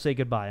 and then we'll say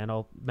goodbye. I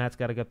know Matt's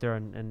got to get there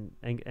and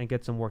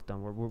get some work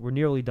done. We're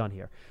nearly done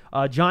here.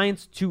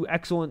 Giants, 2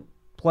 excellent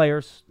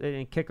players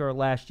in kicker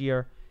last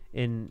year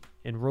in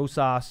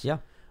Rosas. Yeah.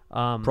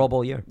 Pro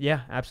Bowl year.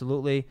 Yeah,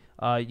 absolutely.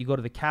 You go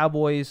to the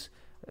Cowboys.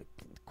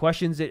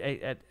 Questions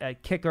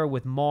at kicker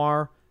with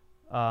Marr,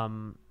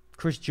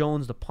 Chris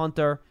Jones, the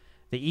punter.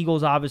 The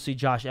Eagles, obviously,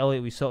 Josh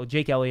Elliott.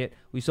 Jake Elliott.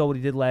 We saw what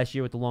he did last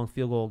year with the long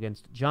field goal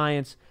against the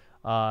Giants.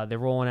 They're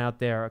rolling out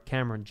there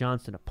Cameron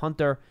Johnston, a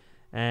punter.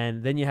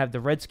 And then you have the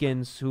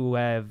Redskins, who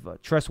have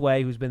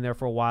Tressway, who's been there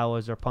for a while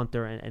as their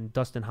punter, and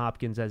Dustin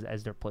Hopkins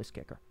as their place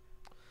kicker.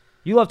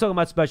 You love talking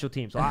about special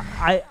teams. So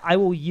I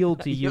will yield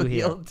to you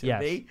here. Yield to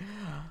me?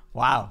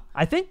 Wow.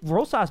 I think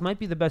Rosas might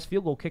be the best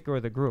field goal kicker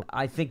of the group.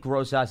 I think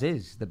Rosas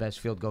is the best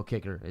field goal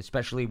kicker,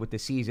 especially with the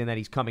season that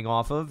he's coming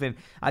off of. And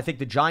I think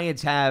the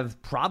Giants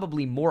have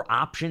probably more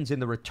options in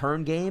the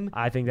return game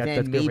than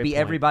that's maybe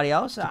everybody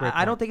else.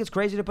 I don't think it's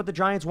crazy to put the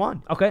Giants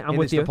 1. Okay, I'm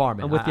with you.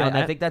 Department. I'm with you on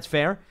that. I think that's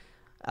fair.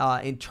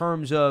 In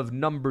terms of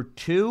number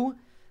 2,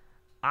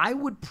 I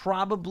would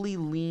probably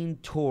lean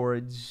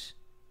towards...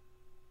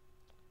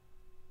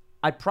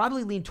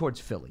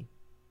 Philly.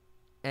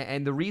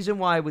 And the reason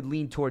why I would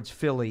lean towards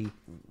Philly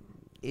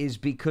is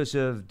because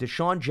of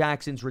Deshaun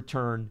Jackson's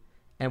return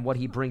and what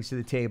he brings to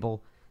the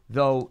table,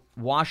 though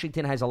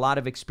Washington has a lot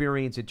of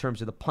experience in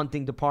terms of the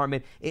punting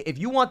department. If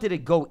you wanted to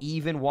go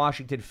even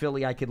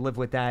Washington-Philly, I could live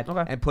with that,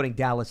 and putting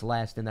Dallas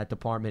last in that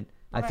department.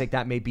 I think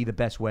that may be the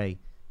best way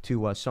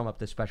to sum up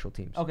the special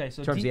teams. Okay,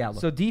 so in terms of the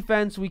outlook. So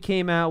defense, we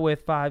came out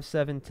with 5,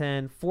 7,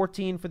 10,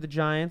 14 for the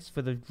Giants.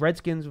 For the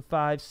Redskins, with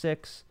 5,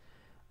 6,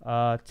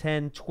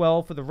 10,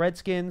 12 for the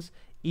Redskins.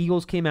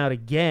 Eagles came out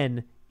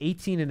again,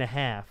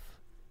 18.5.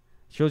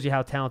 Shows you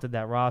how talented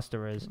that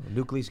roster is.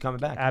 Nuclei's coming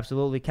back.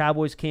 Absolutely.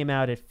 Cowboys came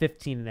out at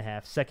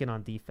 15.5, second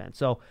on defense.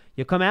 So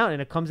you come out,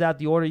 and it comes out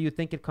the order you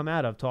think it'd come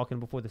out of,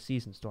 talking before the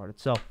season started.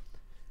 So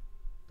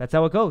that's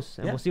how it goes,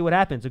 and we'll see what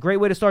happens. A great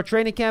way to start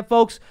training camp,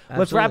 folks. Absolutely.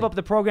 Let's wrap up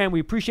the program. We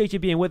appreciate you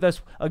being with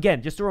us.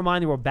 Again, just a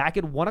reminder, we're back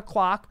at 1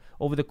 o'clock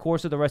over the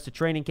course of the rest of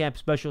training camp,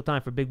 special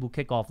time for Big Blue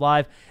Kickoff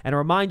Live. And a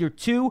reminder,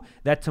 too,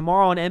 that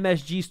tomorrow on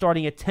MSG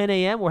starting at 10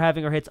 a.m., we're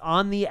having our hits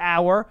on the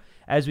hour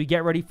as we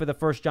get ready for the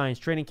first Giants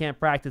training camp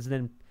practice, and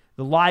then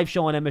the live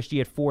show on MSG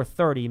at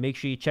 4:30. Make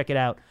sure you check it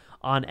out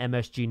on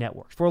MSG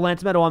Networks. For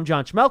Lance Meadow, I'm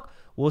John Schmelk.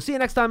 We'll see you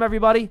next time,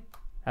 everybody.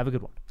 Have a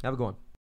good one. Have a good one.